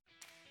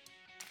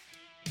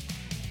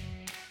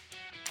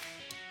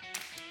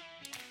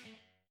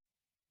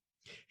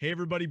 Hey,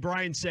 everybody,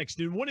 Brian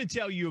Sexton. Want to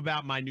tell you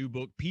about my new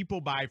book,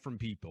 People Buy from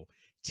People,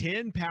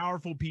 10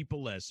 Powerful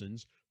People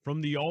Lessons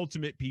from the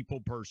Ultimate People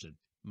Person.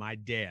 My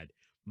dad.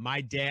 My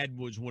dad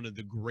was one of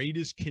the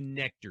greatest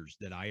connectors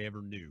that I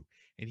ever knew.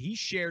 And he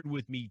shared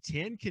with me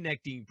 10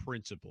 connecting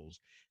principles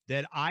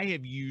that I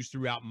have used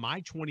throughout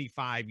my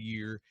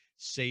 25-year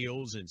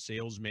sales and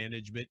sales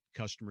management,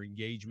 customer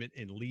engagement,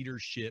 and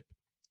leadership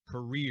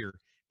career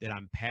that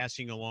I'm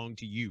passing along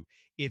to you.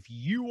 If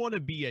you want to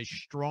be a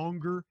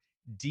stronger,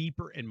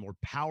 deeper, and more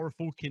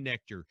powerful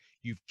connector,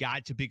 you've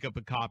got to pick up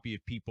a copy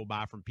of People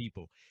Buy from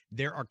People.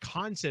 There are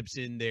concepts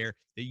in there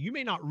that you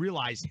may not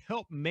realize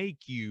help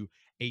make you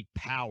a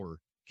power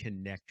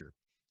connector.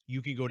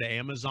 You can go to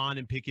Amazon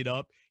and pick it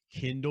up,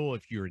 Kindle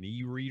if you're an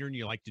e-reader and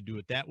you like to do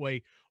it that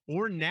way,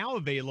 or now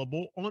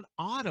available on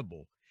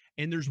Audible.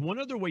 And there's one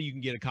other way you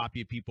can get a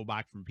copy of People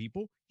Buy from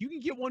People. You can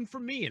get one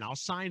from me and I'll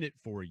sign it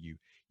for you.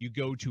 You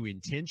go to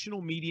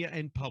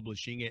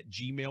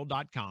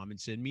intentionalmediaandpublishing@gmail.com and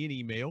send me an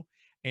email,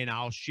 and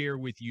I'll share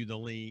with you the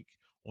link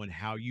on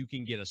how you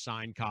can get a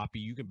signed copy.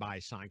 You can buy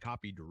a signed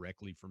copy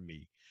directly from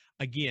me.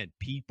 Again,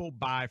 People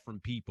Buy from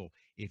People.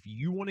 If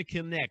you want to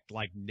connect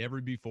like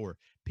never before,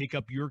 pick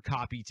up your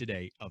copy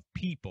today of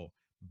People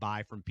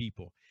Buy from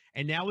People.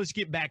 And now let's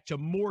get back to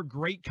more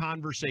great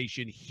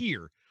conversation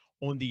here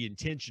on the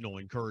Intentional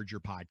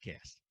Encourager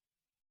podcast.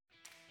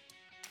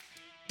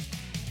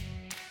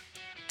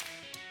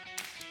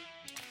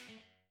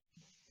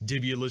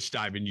 Divya, let's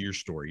dive into your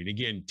story. And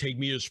again, take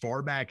me as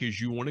far back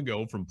as you want to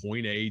go, from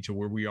point A to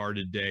where we are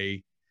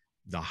today,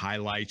 the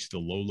highlights, the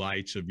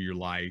lowlights of your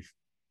life.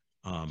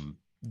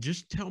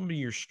 Just tell me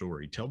your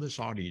story. Tell this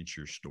audience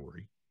your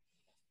story.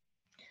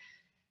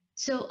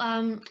 So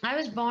I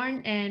was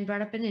born and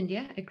brought up in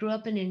India. I grew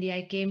up in India.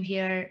 I came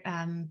here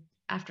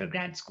after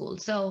grad school.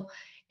 So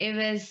it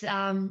was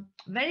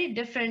very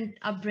different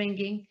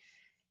upbringing.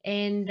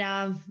 And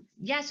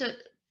yeah, so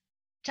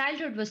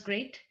childhood was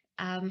great.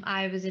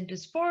 I was into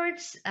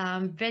sports,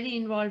 very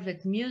involved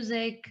with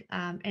music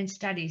and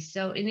studies.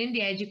 So in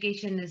India,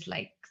 education is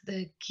like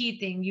the key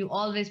thing. You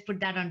always put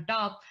that on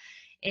top.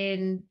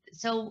 And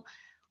so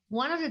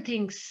one of the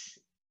things,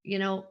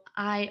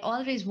 I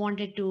always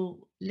wanted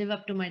to live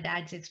up to my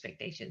dad's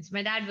expectations.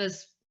 My dad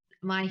was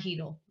my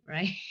hero,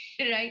 right?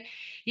 Right?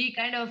 He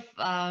kind of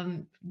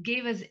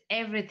gave us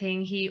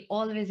everything. He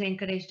always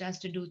encouraged us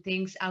to do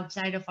things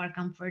outside of our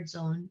comfort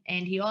zone.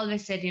 And he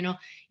always said,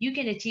 you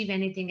can achieve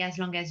anything as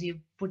long as you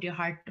put your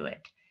heart to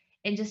it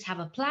and just have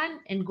a plan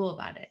and go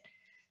about it.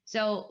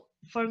 So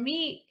for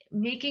me,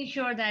 making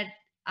sure that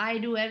I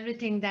do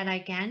everything that I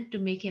can to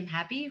make him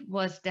happy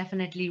was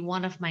definitely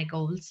one of my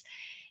goals.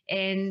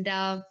 And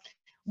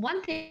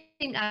one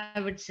thing I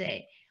would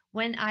say,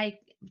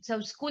 so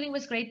schooling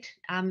was great.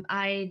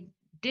 I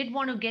did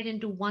want to get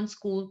into one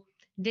school,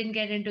 didn't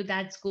get into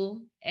that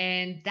school.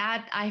 And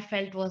that I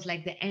felt was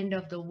like the end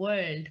of the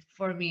world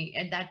for me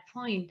at that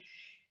point.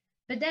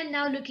 But then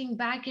now looking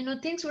back,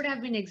 things would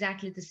have been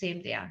exactly the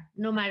same they are,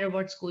 no matter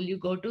what school you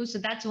go to. So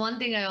that's one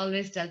thing I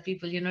always tell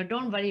people,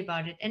 don't worry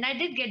about it. And I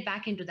did get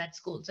back into that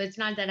school. So it's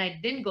not that I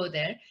didn't go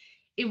there.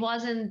 It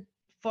wasn't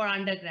for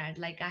undergrad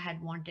like I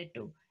had wanted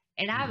to.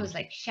 And I Mhm. was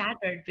like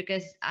shattered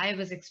because I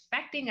was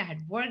expecting, I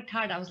had worked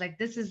hard. I was like,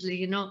 this is,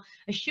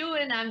 a shoe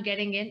in, I'm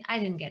getting in. I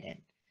didn't get in.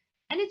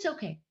 And it's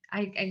okay.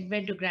 I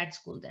went to grad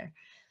school there.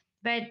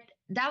 But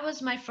that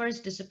was my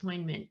first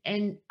disappointment.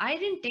 And I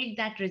didn't take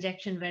that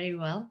rejection very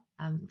well.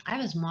 I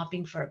was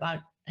mopping for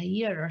about a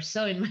year or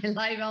so in my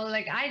life. I was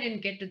like, I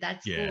didn't get to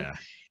that school. Yeah.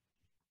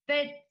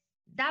 But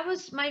that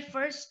was my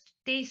first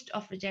taste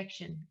of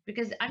rejection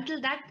because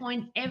until that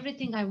point,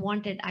 everything I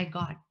wanted, I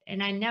got.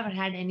 And I never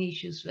had any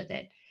issues with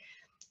it.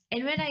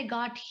 And when I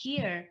got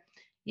here,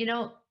 you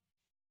know,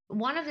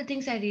 one of the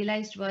things I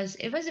realized was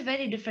it was a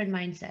very different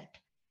mindset.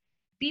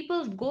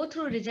 People go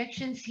through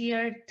rejections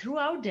here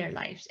throughout their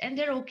lives and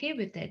they're okay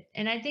with it.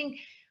 And I think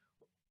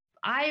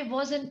I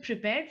wasn't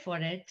prepared for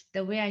it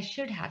the way I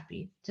should have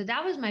been. So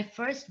that was my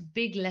first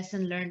big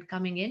lesson learned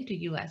coming into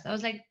US. I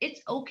was like,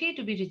 it's okay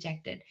to be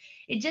rejected.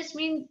 It just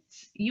means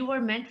you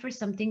were meant for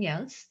something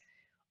else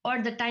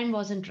or the time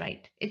wasn't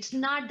right. It's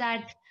not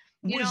that,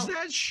 you Was know,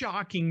 that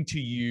shocking to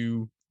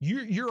you?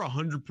 You're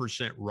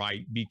 100%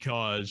 right,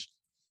 because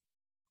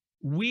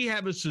we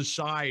have a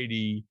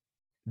society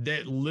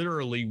that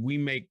literally we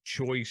make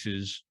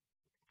choices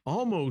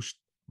almost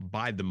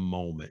by the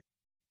moment.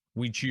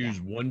 We yeah. choose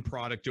one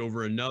product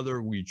over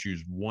another, we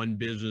choose one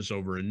business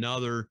over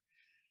another.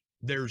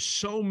 There's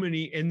so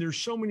many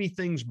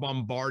things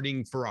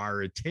bombarding for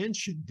our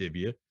attention,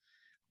 Divya.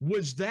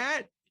 Was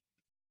that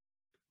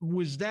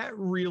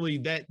really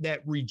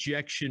that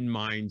rejection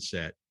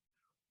mindset?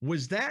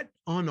 Was that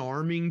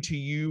unarming to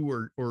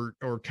you,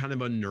 or kind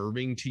of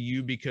unnerving to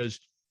you? Because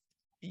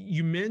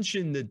you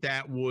mentioned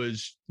that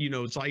was,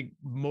 it's like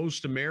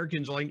most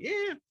Americans are like,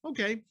 yeah,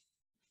 okay,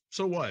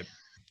 so what,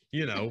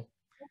 you know,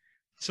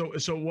 so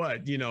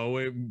what,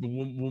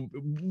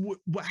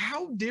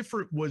 how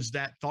different was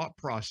that thought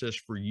process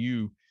for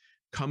you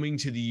coming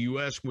to the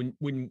U.S. when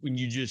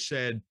you just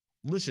said,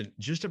 listen,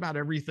 just about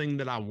everything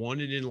that I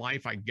wanted in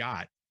life, I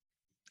got.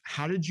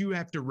 How did you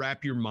have to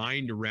wrap your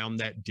mind around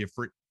that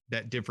different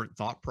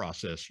thought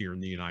process here in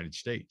the United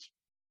States?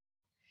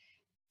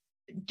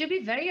 To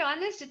be very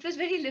honest, it was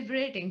very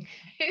liberating.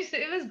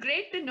 It was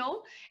great to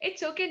know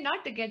it's okay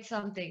not to get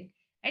something.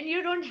 And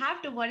you don't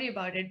have to worry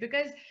about it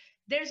because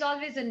there's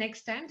always a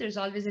next time, there's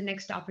always a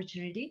next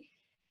opportunity.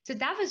 So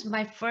that was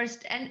my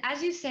first. And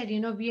as you said,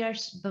 we are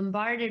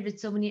bombarded with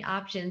so many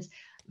options.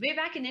 Way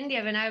back in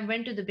India, when I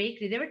went to the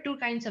bakery, there were two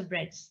kinds of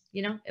breads.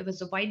 It was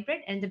the white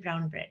bread and the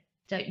brown bread.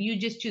 So you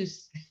just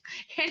choose.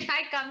 And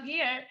I come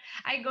here,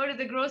 I go to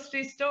the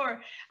grocery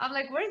store, I'm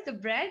like, where's the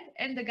bread?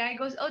 And the guy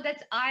goes, oh,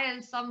 that's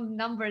aisle some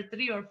number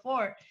 3 or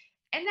 4.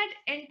 And that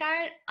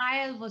entire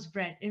aisle was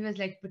bread. It was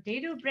like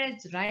potato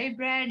breads, rye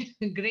bread,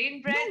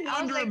 grain No bread. I was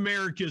wonder like,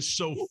 America's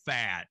so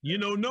fat.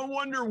 No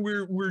wonder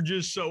we're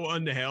just so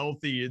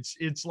unhealthy.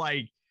 It's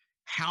like,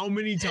 how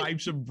many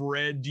types of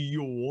bread do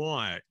you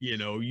want?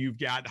 You've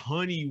got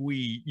honey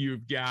wheat,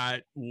 you've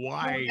got oh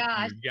white,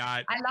 gosh, you've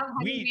got I love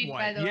honey wheat wheat, by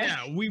white. the way.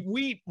 Yeah,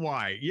 wheat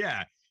white.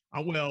 Yeah.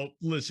 Well,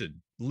 listen,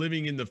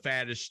 living in the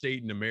fattest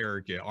state in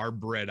America, our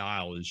bread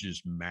aisle is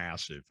just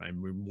massive.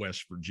 I'm in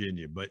West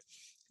Virginia, but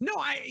no,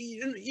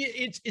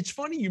 it's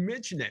funny you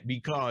mentioned that,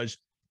 because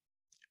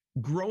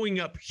growing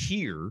up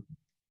here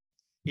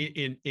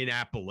in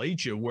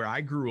Appalachia, where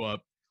I grew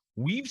up,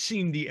 we've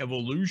seen the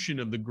evolution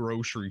of the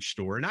grocery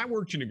store. And I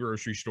worked in a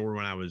grocery store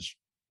when I was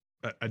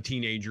a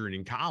teenager and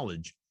in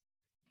college.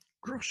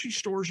 Grocery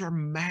stores are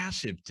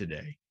massive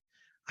today.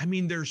 I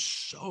mean, there's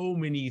so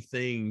many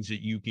things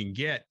that you can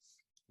get.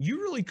 You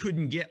really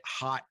couldn't get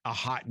a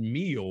hot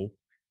meal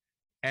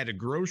at a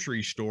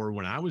grocery store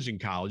when I was in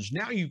college.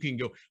 Now you can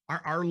go,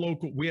 our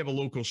local, we have a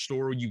local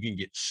store. You can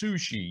get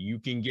sushi, you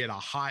can get a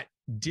hot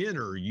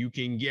dinner, you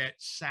can get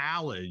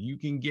salad, you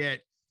can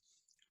get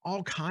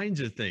all kinds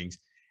of things.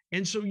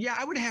 And so, yeah,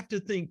 I would have to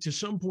think to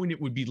some point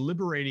it would be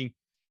liberating,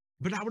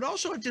 but I would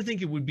also have to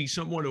think it would be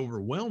somewhat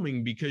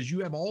overwhelming because you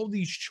have all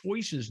these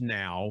choices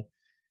now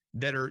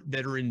that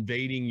are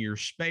invading your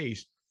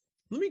space.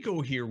 Let me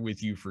go here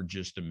with you for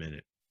just a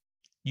minute.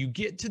 You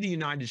get to the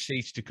United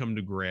States to come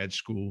to grad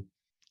school.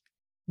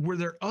 Were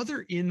there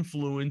other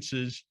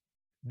influences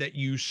that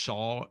you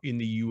saw in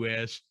the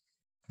US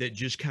that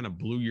just kind of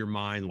blew your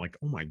mind? Like,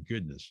 oh my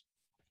goodness,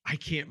 I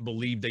can't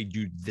believe they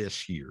do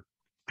this here.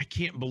 I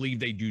can't believe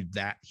they do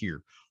that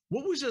here.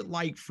 What was it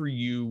like for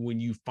you when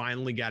you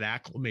finally got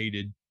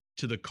acclimated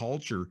to the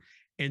culture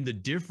and the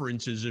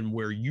differences in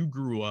where you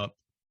grew up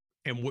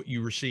and what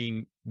you were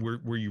seeing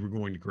where you were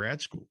going to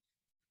grad school?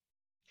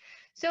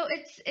 So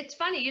it's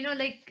funny,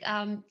 like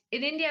in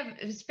India,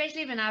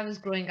 especially when I was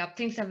growing up,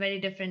 things are very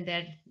different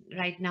there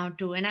right now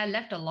too. And I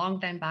left a long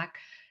time back.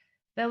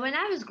 But when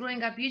I was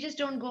growing up, you just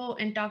don't go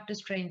and talk to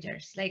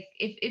strangers. Like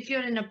if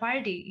you're in a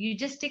party, you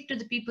just stick to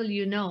the people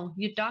you know.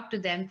 You talk to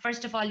them.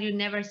 First of all, you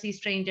never see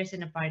strangers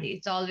in a party.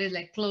 It's always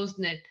like closed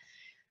knit.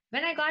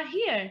 When I got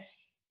here,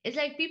 it's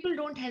like people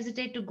don't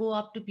hesitate to go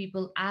up to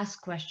people, ask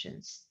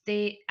questions.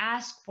 They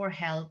ask for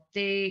help.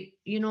 They,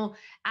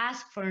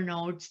 ask for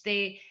notes.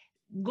 They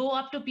go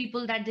up to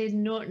people that they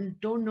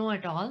don't know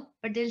at all,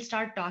 but they'll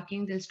start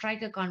talking. They'll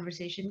strike a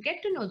conversation,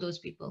 get to know those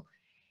people.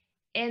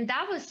 And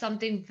that was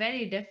something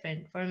very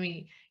different for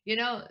me.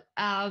 That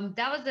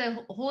was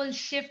the whole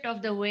shift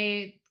of the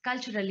way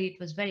culturally it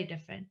was very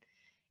different.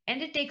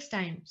 And it takes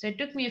time. So it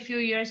took me a few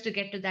years to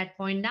get to that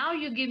point. Now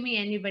you give me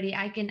anybody,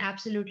 I can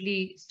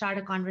absolutely start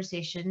a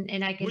conversation,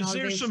 and I can Was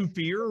always. there some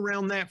fear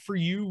around that for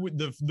you with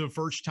the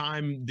first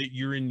time that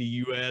you're in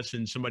the US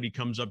and somebody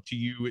comes up to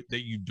you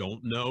that you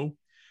don't know?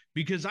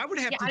 Because I would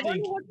have to I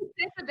think, don't know what to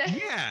say for that.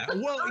 yeah,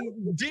 well,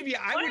 Divya,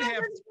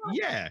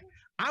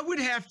 I would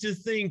have to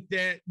think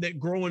that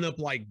growing up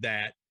like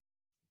that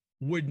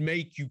would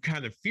make you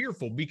kind of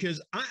fearful,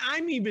 because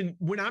I'm even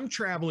when I'm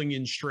traveling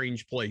in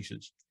strange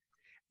places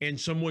and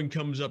someone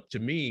comes up to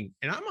me,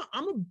 and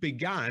I'm a big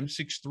guy. I'm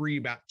 6'3",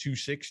 about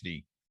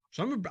 260.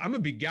 So I'm a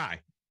big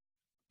guy.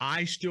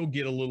 I still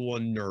get a little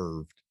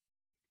unnerved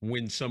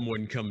when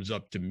someone comes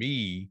up to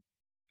me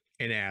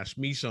and asks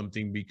me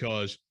something,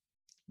 because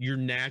your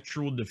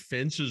natural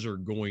defenses are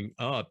going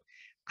up.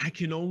 I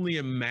can only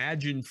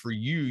imagine for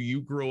you,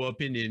 you grow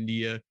up in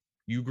India,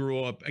 you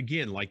grow up,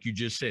 again, like you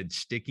just said,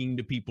 sticking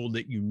to people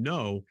that you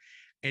know.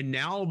 And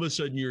now all of a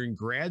sudden you're in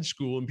grad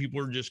school and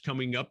people are just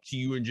coming up to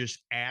you and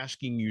just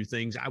asking you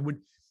things.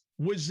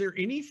 Was there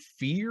any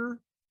fear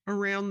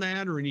around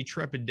that or any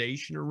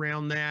trepidation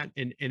around that?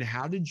 And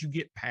how did you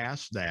get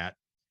past that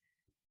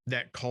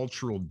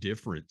cultural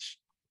difference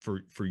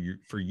for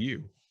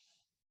you?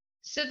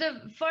 So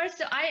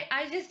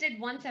I just did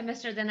one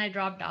semester, then I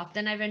dropped off.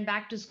 Then I went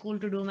back to school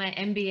to do my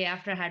MBA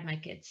after I had my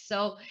kids.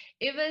 So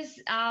it was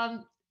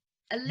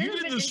a little You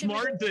did bit the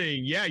smart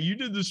thing. Yeah, you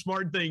did the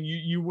smart thing.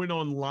 You went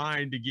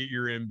online to get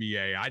your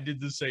MBA. I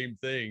did the same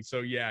thing.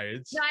 So yeah,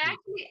 No,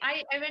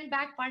 I went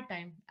back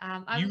part-time.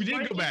 You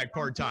did go back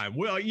part-time.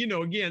 Well,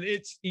 again,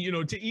 it's,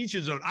 to each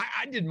his own.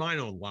 I did mine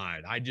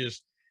online. I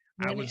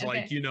was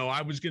like, Okay.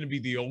 I was going to be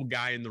the old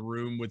guy in the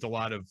room with a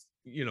lot of,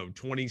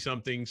 20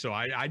 something. So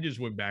I just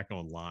went back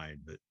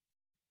online. But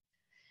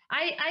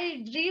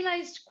I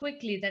realized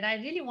quickly that I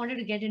really wanted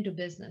to get into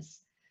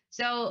business.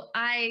 So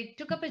I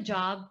took up a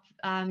job.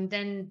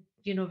 Then,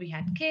 we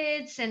had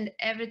kids and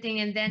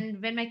everything. And then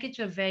when my kids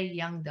were very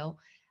young, though,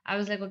 I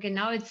was like, okay,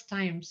 now it's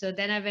time. So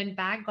then I went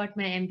back, got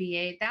my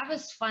MBA. That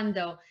was fun,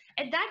 though.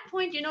 At that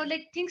point,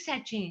 like things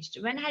had changed.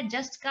 When I had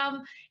just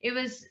come, it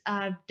was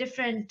a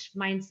different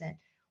mindset.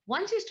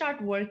 Once you start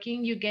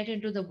working, you get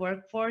into the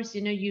workforce,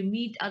 you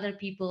meet other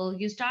people,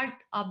 you start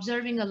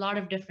observing a lot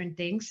of different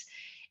things.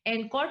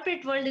 And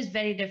corporate world is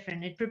very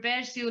different. It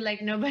prepares you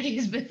like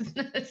nobody's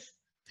business.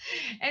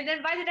 And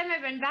then by the time I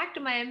went back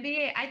to my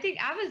MBA, I think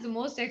I was the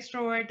most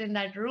extrovert in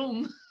that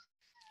room.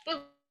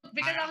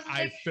 Because I was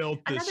I like, felt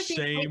the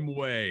same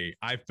way.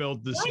 I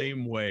felt the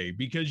same way,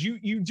 because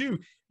you do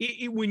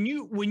when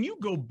you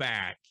go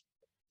back,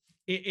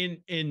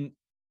 and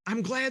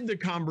I'm glad the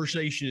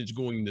conversation is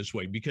going this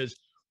way, because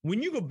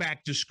when you go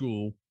back to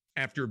school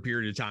after a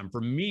period of time,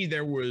 for me,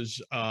 there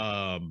was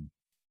an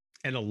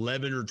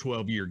 11 or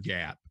 12-year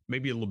gap,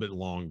 maybe a little bit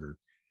longer,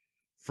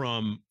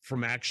 from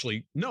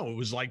actually, no, it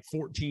was like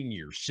 14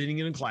 years sitting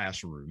in a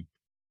classroom,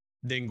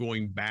 then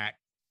going back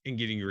and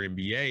getting your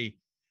MBA,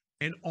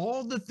 and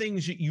all the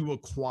things that you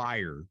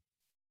acquire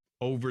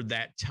over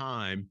that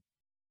time,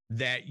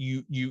 that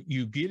you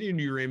get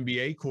into your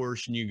MBA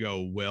course and you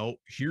go, well,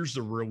 here's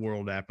the real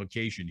world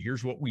application.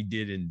 Here's what we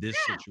did in this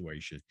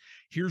situation.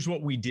 Here's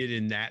what we did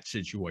in that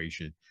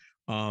situation.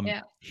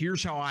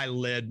 Here's how I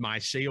led my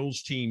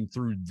sales team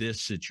through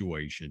this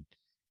situation,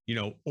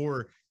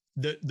 or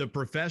the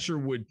professor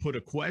would put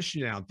a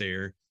question out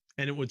there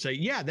and it would say,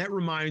 yeah, that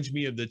reminds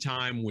me of the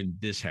time when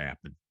this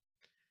happened.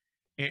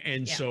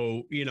 And Yeah.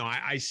 so,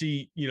 I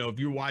see, if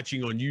you're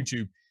watching on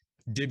YouTube,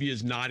 Divya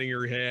is nodding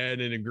her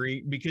head and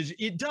agreeing because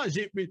it does.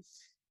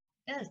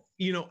 Yes.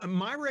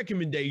 My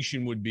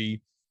recommendation would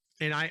be,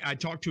 and I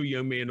talked to a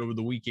young man over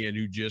the weekend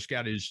who just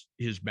got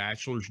his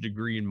bachelor's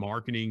degree in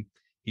marketing.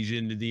 He's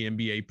into the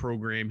MBA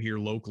program here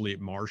locally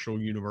at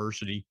Marshall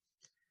University.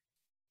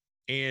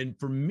 And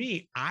for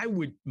me,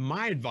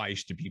 my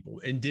advice to people,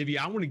 and Divya,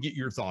 I want to get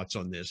your thoughts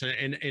on this.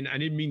 And I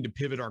didn't mean to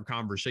pivot our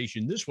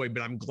conversation this way,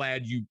 but I'm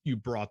glad you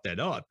brought that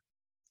up.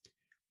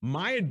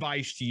 My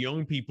advice to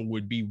young people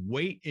would be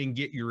wait and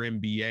get your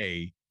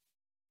MBA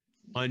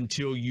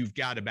until you've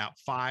got about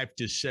 5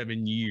 to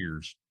 7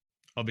 years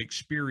of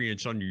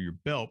experience under your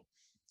belt.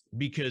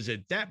 Because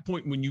at that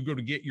point, when you go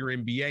to get your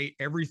MBA,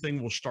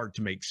 everything will start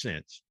to make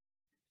sense.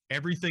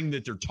 Everything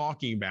that they're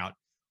talking about.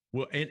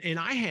 Well, and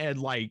I had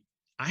like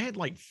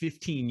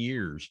 15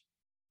 years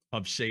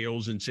of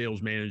sales and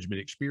sales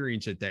management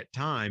experience at that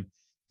time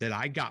that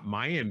I got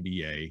my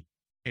MBA,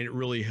 and it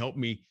really helped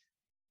me.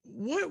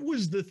 What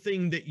was the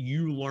thing that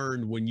you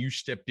learned when you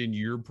stepped into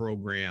your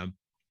program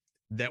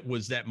that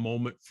was that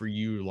moment for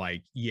you?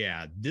 Like,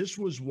 yeah, this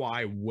was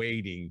why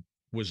waiting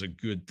was a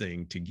good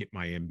thing to get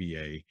my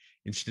MBA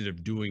instead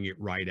of doing it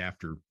right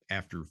after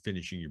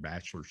finishing your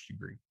bachelor's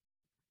degree.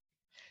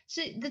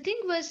 So the thing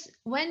was,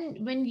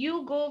 when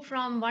you go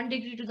from one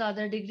degree to the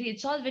other degree,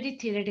 it's all very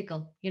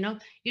theoretical. You're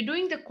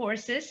doing the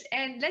courses,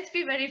 and let's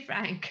be very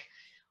frank.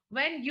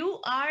 When you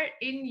are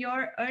in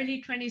your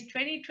early 20s,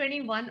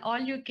 2021, all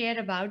you care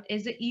about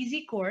is an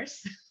easy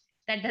course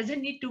that doesn't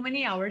need too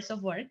many hours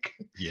of work.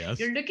 Yes.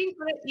 You're looking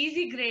for an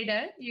easy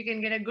grader. You can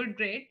get a good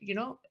grade,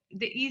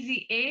 the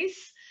easy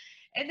Ace.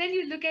 And then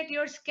you look at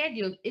your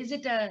schedule. Is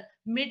it a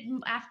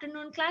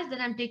mid-afternoon class?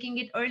 Then I'm taking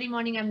it early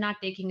morning. I'm not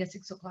taking a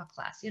 6 o'clock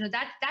class.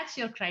 That's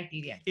your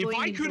criteria. If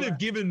I could have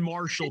given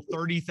Marshall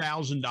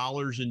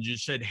 $30,000 and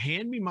just said,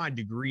 hand me my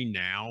degree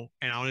now,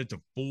 and I don't have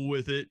to fool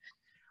with it,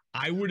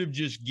 I would have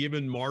just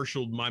given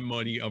Marshall my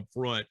money up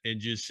front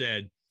and just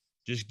said,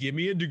 just give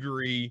me a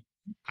degree.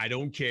 I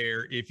don't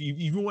care. If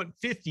you want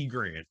 50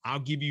 grand, I'll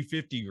give you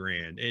 50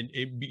 grand.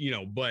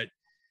 And but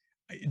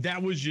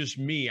that was just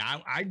me.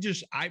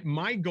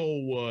 My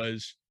goal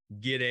was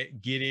get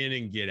in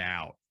and get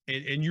out.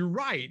 And you're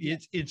right.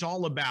 It's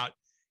all about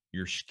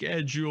your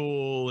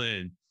schedule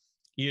and,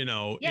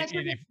 Yeah, so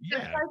the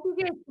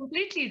criteria is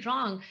completely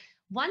wrong.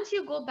 Once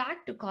you go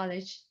back to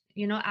college,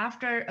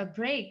 after a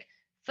break,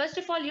 first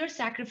of all, you're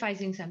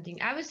sacrificing something.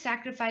 I was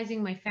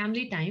sacrificing my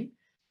family time.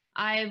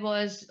 I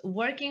was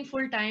working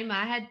full time.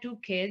 I had 2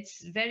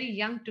 kids, very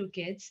young 2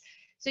 kids.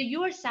 So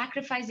you are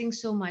sacrificing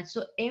so much.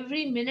 So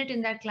every minute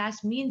in that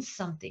class means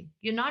something.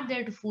 You're not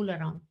there to fool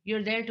around.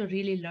 You're there to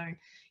really learn.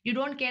 You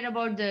don't care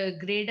about the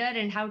grader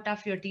and how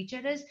tough your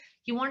teacher is.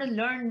 You want to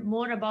learn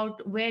more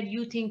about where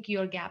you think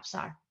your gaps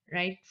are,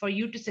 right? For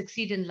you to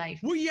succeed in life.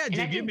 Well, yeah,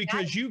 Divya,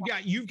 because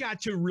you've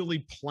got to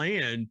really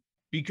plan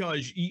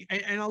because,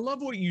 and I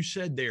love what you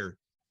said there,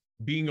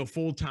 being a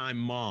full-time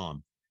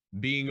mom,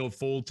 being a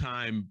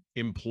full-time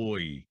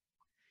employee,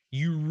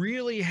 you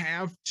really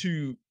have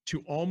to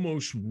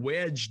almost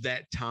wedge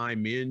that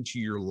time into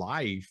your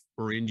life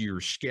or into your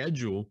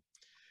schedule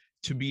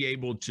to be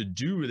able to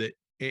do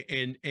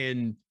it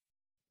and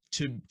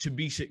to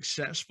be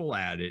successful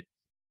at it.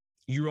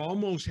 You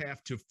almost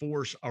have to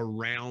force a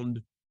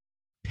round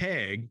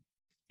peg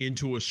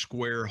into a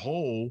square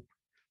hole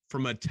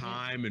from a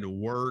time and a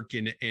work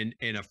and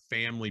a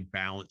family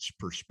balance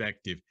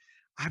perspective.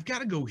 I've got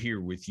to go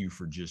here with you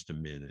for just a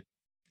minute.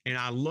 And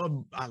I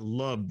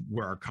love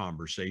where our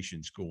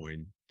conversation's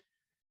going.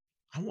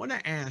 I want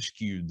to ask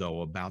you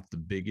though about the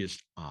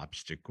biggest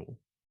obstacle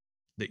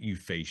that you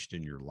faced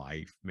in your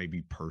life,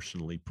 maybe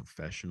personally,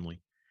 professionally,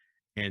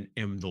 and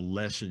the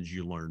lessons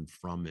you learned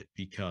from it,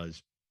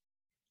 because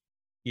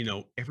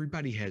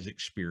everybody has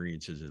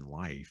experiences in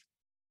life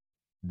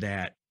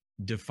that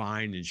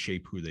define and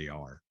shape who they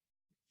are.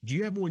 Do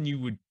you have one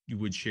you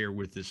would share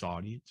with this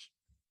audience?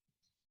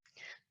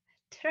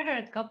 There are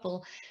a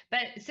couple,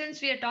 but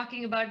since we are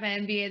talking about my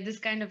MBA, this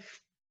kind of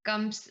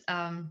comes,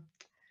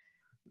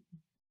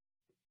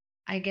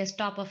 I guess,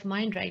 top of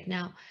mind right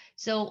now.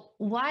 So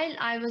while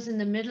I was in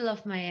the middle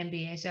of my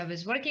MBA, so I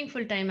was working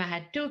full time, I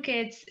had 2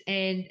 kids,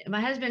 and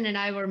my husband and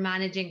I were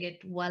managing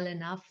it well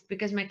enough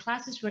because my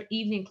classes were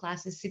evening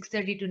classes,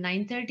 6:30 to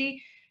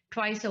 9:30,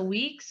 twice a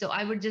week. So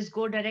I would just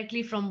go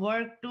directly from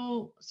work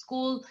to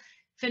school,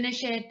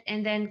 finish it,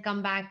 and then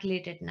come back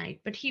late at night.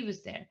 But he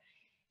was there.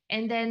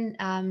 And then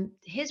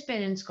his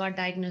parents got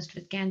diagnosed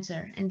with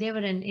cancer, and they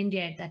were in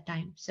India at that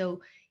time.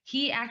 So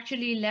he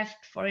actually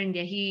left for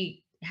India.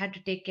 He had to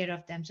take care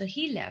of them. So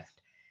he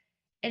left.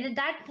 And at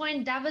that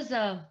point, that was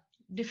a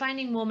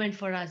defining moment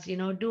for us.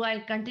 Do I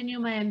continue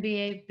my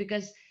MBA?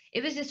 Because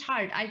it was just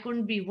hard. I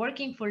couldn't be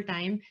working full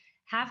time,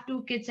 have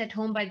 2 kids at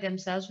home by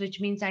themselves, which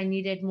means I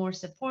needed more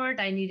support.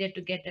 I needed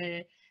to get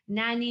a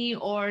nanny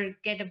or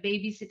get a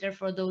babysitter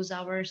for those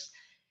hours.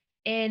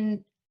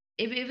 And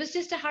it was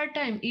just a hard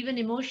time, even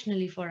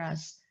emotionally for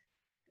us,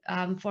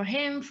 for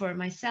him, for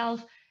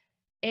myself.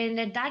 And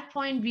at that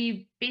point,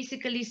 we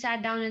basically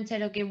sat down and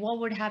said, okay, what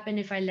would happen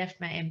if I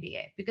left my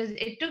MBA? Because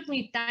it took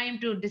me time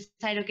to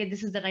decide, okay,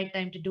 this is the right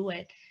time to do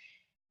it.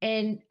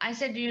 And I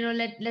said,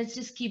 let's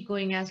just keep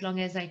going as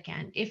long as I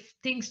can. If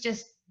things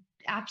just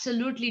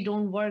absolutely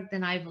don't work,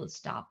 then I will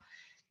stop.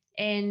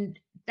 And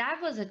that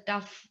was a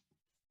tough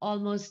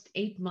almost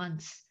 8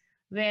 months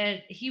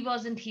where he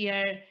wasn't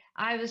here.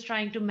 I was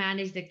trying to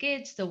manage the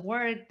kids, the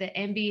work, the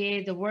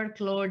MBA, the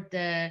workload,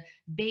 the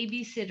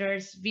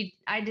babysitters.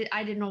 I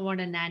did not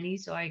want a nanny,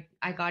 so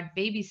I got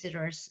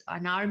babysitters,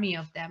 an army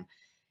of them.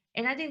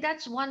 And I think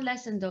that's one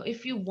lesson though.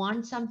 If you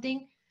want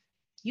something,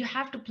 you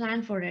have to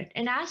plan for it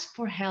and ask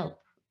for help.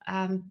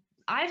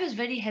 I was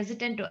very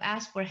hesitant to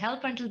ask for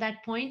help until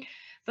that point.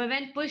 But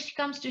when push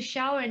comes to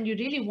shove and you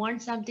really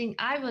want something,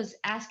 I was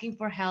asking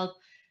for help.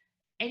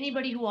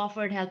 Anybody who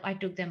offered help, I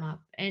took them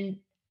up. And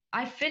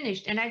I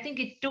finished. And I think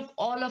it took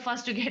all of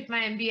us to get my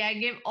MBA. I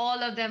gave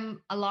all of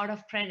them a lot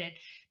of credit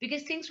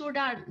because things would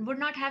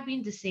not have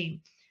been the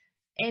same.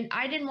 And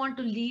I didn't want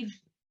to leave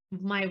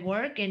my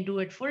work and do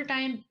it full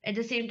time. At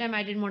the same time,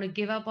 I didn't want to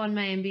give up on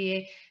my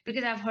MBA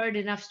because I've heard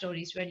enough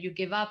stories where you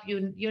give up,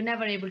 you're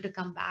never able to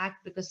come back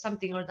because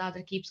something or the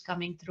other keeps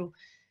coming through.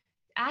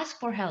 Ask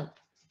for help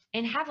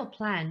and have a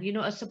plan,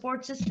 a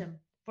support system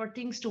for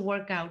things to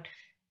work out.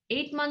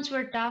 8 months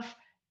were tough,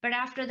 but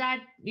after that,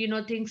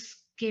 things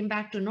came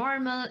back to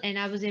normal and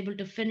I was able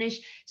to finish.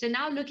 So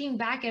now looking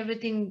back,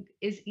 everything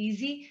is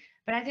easy.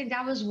 But I think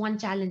that was one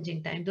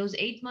challenging time. Those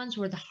 8 months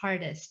were the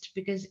hardest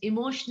because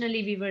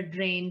emotionally we were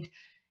drained.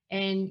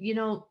 And,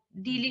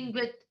 dealing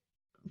with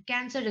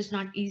cancer is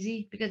not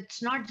easy because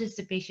it's not just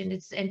the patient,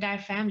 it's the entire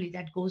family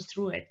that goes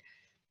through it.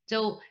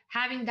 So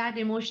having that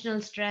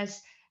emotional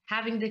stress,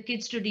 having the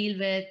kids to deal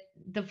with,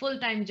 the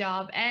full-time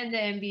job and the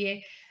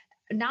MBA.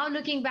 Now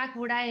looking back,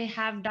 would I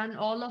have done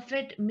all of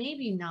it?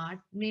 Maybe not.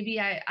 Maybe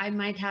I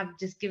might have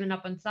just given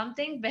up on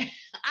something, but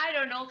I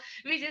don't know.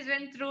 We just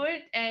went through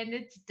it and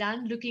it's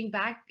done. Looking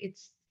back,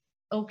 it's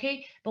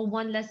okay. But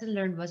one lesson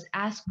learned was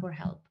ask for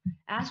help.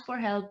 Ask for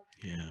help,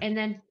 Yeah. and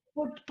then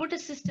put a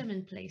system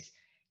in place.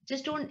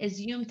 Just don't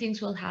assume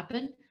things will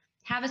happen.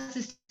 Have a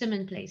system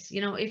in place.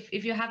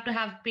 If you have to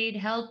have paid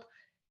help,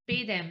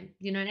 pay them,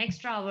 an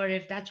extra hour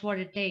if that's what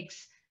it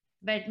takes.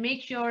 But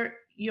make sure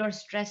you're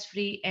stress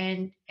free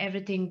and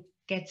everything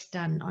gets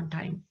done on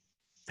time.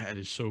 That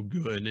is so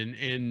good.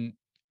 And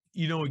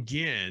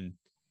again,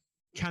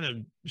 kind of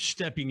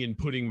stepping and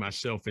putting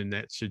myself in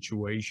that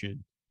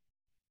situation,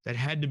 that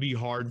had to be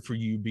hard for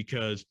you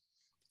because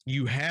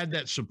you had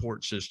that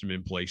support system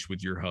in place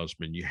with your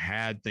husband. You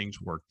had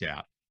things worked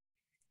out.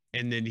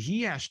 And then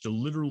he has to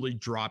literally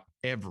drop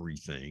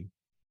everything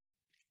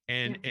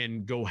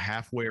and go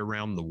halfway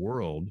around the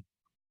world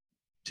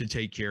to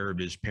take care of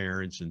his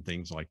parents and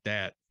things like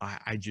that.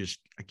 I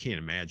can't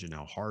imagine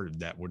how hard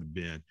that would have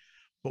been.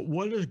 But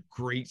what a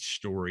great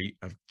story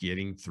of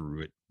getting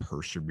through it,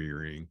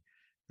 persevering,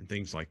 and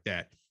things like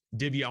that.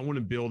 Divya, I want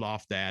to build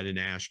off that and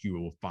ask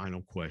you a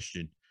final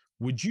question.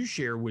 Would you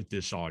share with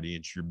this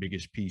audience your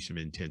biggest piece of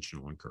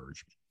intentional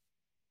encouragement?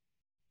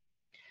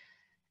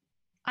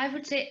 I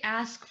would say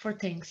ask for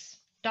things.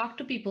 Talk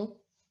to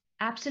people.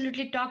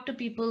 Absolutely talk to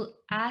people.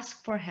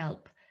 Ask for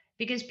help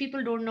because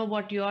people don't know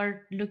what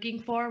you're looking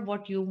for,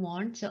 what you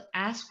want. So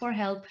ask for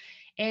help.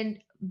 And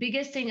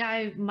biggest thing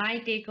my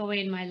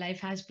takeaway in my life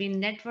has been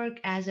network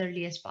as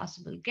early as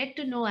possible. Get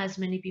to know as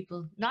many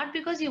people, not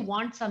because you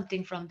want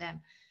something from them,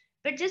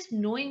 but just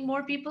knowing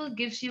more people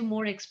gives you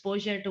more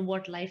exposure to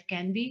what life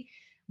can be,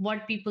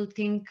 what people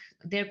think,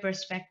 their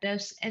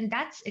perspectives, and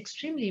that's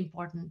extremely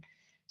important.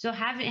 So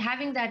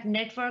having that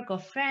network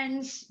of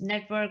friends,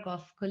 network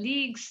of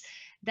colleagues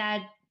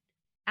that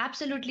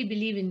absolutely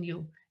believe in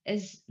you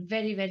is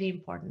very, very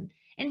important.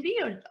 And be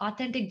your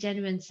authentic,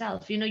 genuine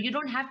self. You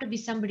don't have to be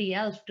somebody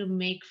else to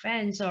make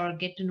friends or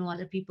get to know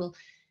other people.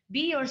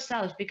 Be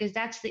yourself because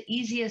that's the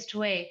easiest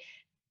way.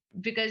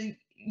 Because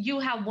you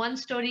have one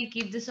story,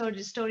 keep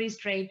the story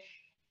straight,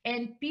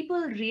 and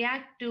people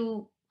react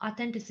to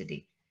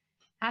authenticity.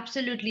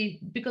 Absolutely,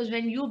 because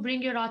when you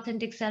bring your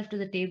authentic self to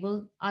the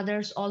table,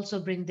 others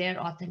also bring their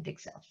authentic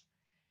self.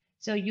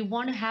 So you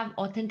want to have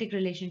authentic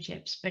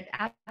relationships, but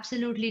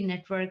absolutely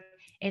network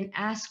and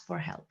ask for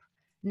help.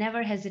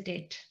 Never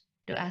hesitate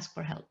to ask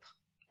for help.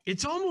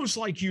 It's almost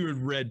like you had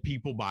read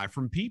People Buy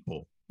from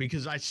People,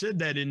 because I said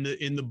that in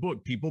the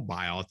book. People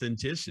buy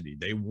authenticity.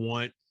 They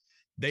want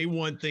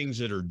things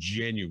that are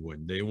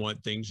genuine. They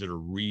want things that are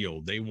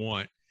real. They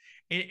want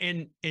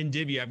and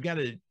Divya, I've got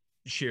to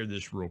share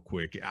this real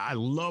quick. I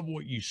love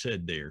what you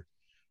said there,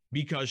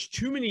 because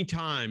too many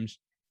times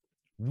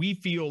we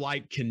feel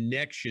like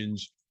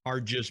connections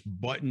are just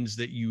buttons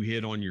that you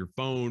hit on your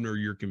phone or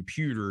your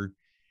computer,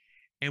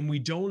 and we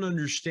don't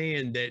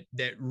understand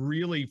that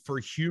really, for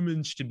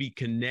humans to be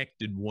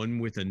connected one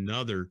with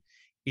another,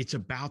 it's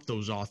about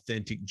those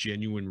authentic,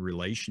 genuine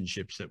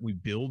relationships that we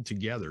build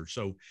together.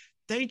 So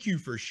thank you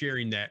for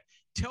sharing that.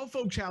 Tell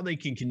folks how they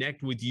can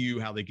connect with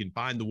you, how they can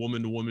find the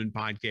Woman to Woman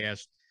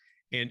podcast,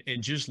 and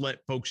just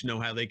let folks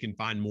know how they can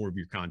find more of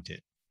your content.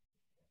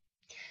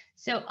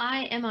 So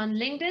I am on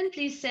LinkedIn.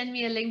 Please send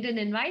me a LinkedIn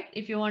invite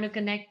if you want to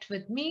connect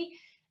with me.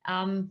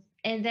 And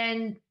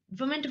then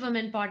Woman to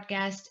Woman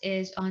podcast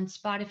is on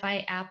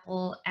Spotify,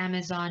 Apple,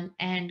 Amazon,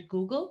 and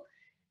Google.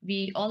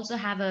 We also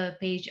have a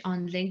page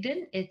on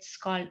LinkedIn. It's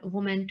called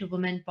Woman to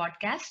Woman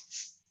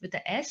Podcasts with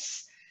a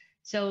S.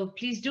 So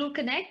please do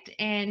connect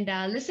and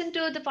listen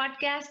to the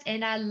podcast.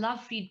 And I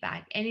love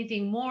feedback.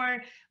 Anything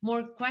more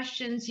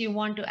questions you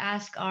want to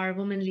ask our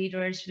women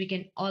leaders, we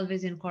can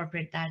always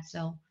incorporate that.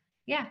 So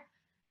yeah.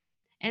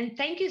 And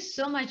thank you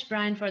so much,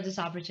 Brian, for this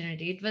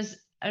opportunity. It was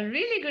a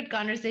really good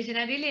conversation.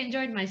 I really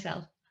enjoyed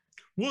myself.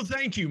 Well,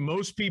 thank you.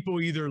 Most people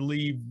either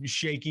leave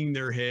shaking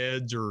their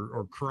heads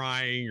or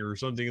crying or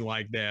something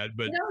like that.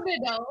 But no, they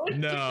don't.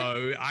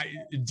 no,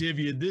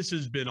 Divya, this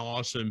has been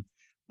awesome.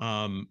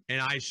 And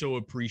I so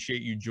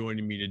appreciate you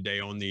joining me today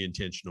on the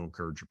Intentional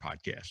Encourager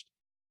podcast.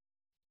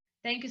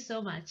 Thank you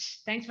so much.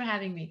 Thanks for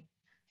having me.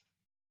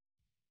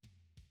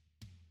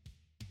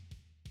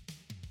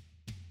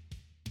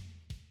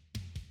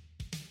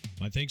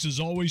 My thanks as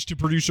always to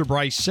producer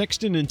Bryce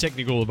Sexton and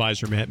technical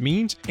advisor Matt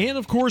Means. And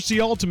of course, the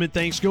ultimate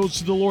thanks goes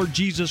to the Lord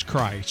Jesus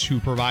Christ, who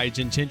provides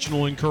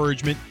intentional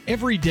encouragement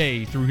every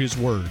day through his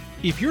word.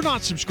 If you're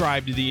not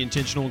subscribed to the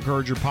Intentional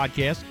Encourager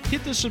podcast,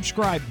 hit the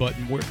subscribe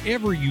button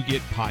wherever you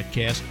get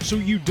podcasts so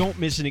you don't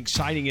miss an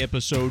exciting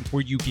episode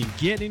where you can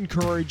get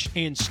encouraged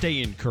and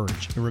stay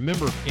encouraged. And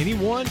remember,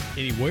 anyone,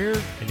 anywhere,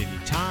 at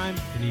any time,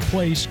 any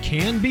place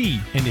can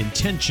be an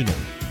intentional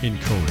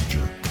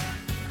encourager.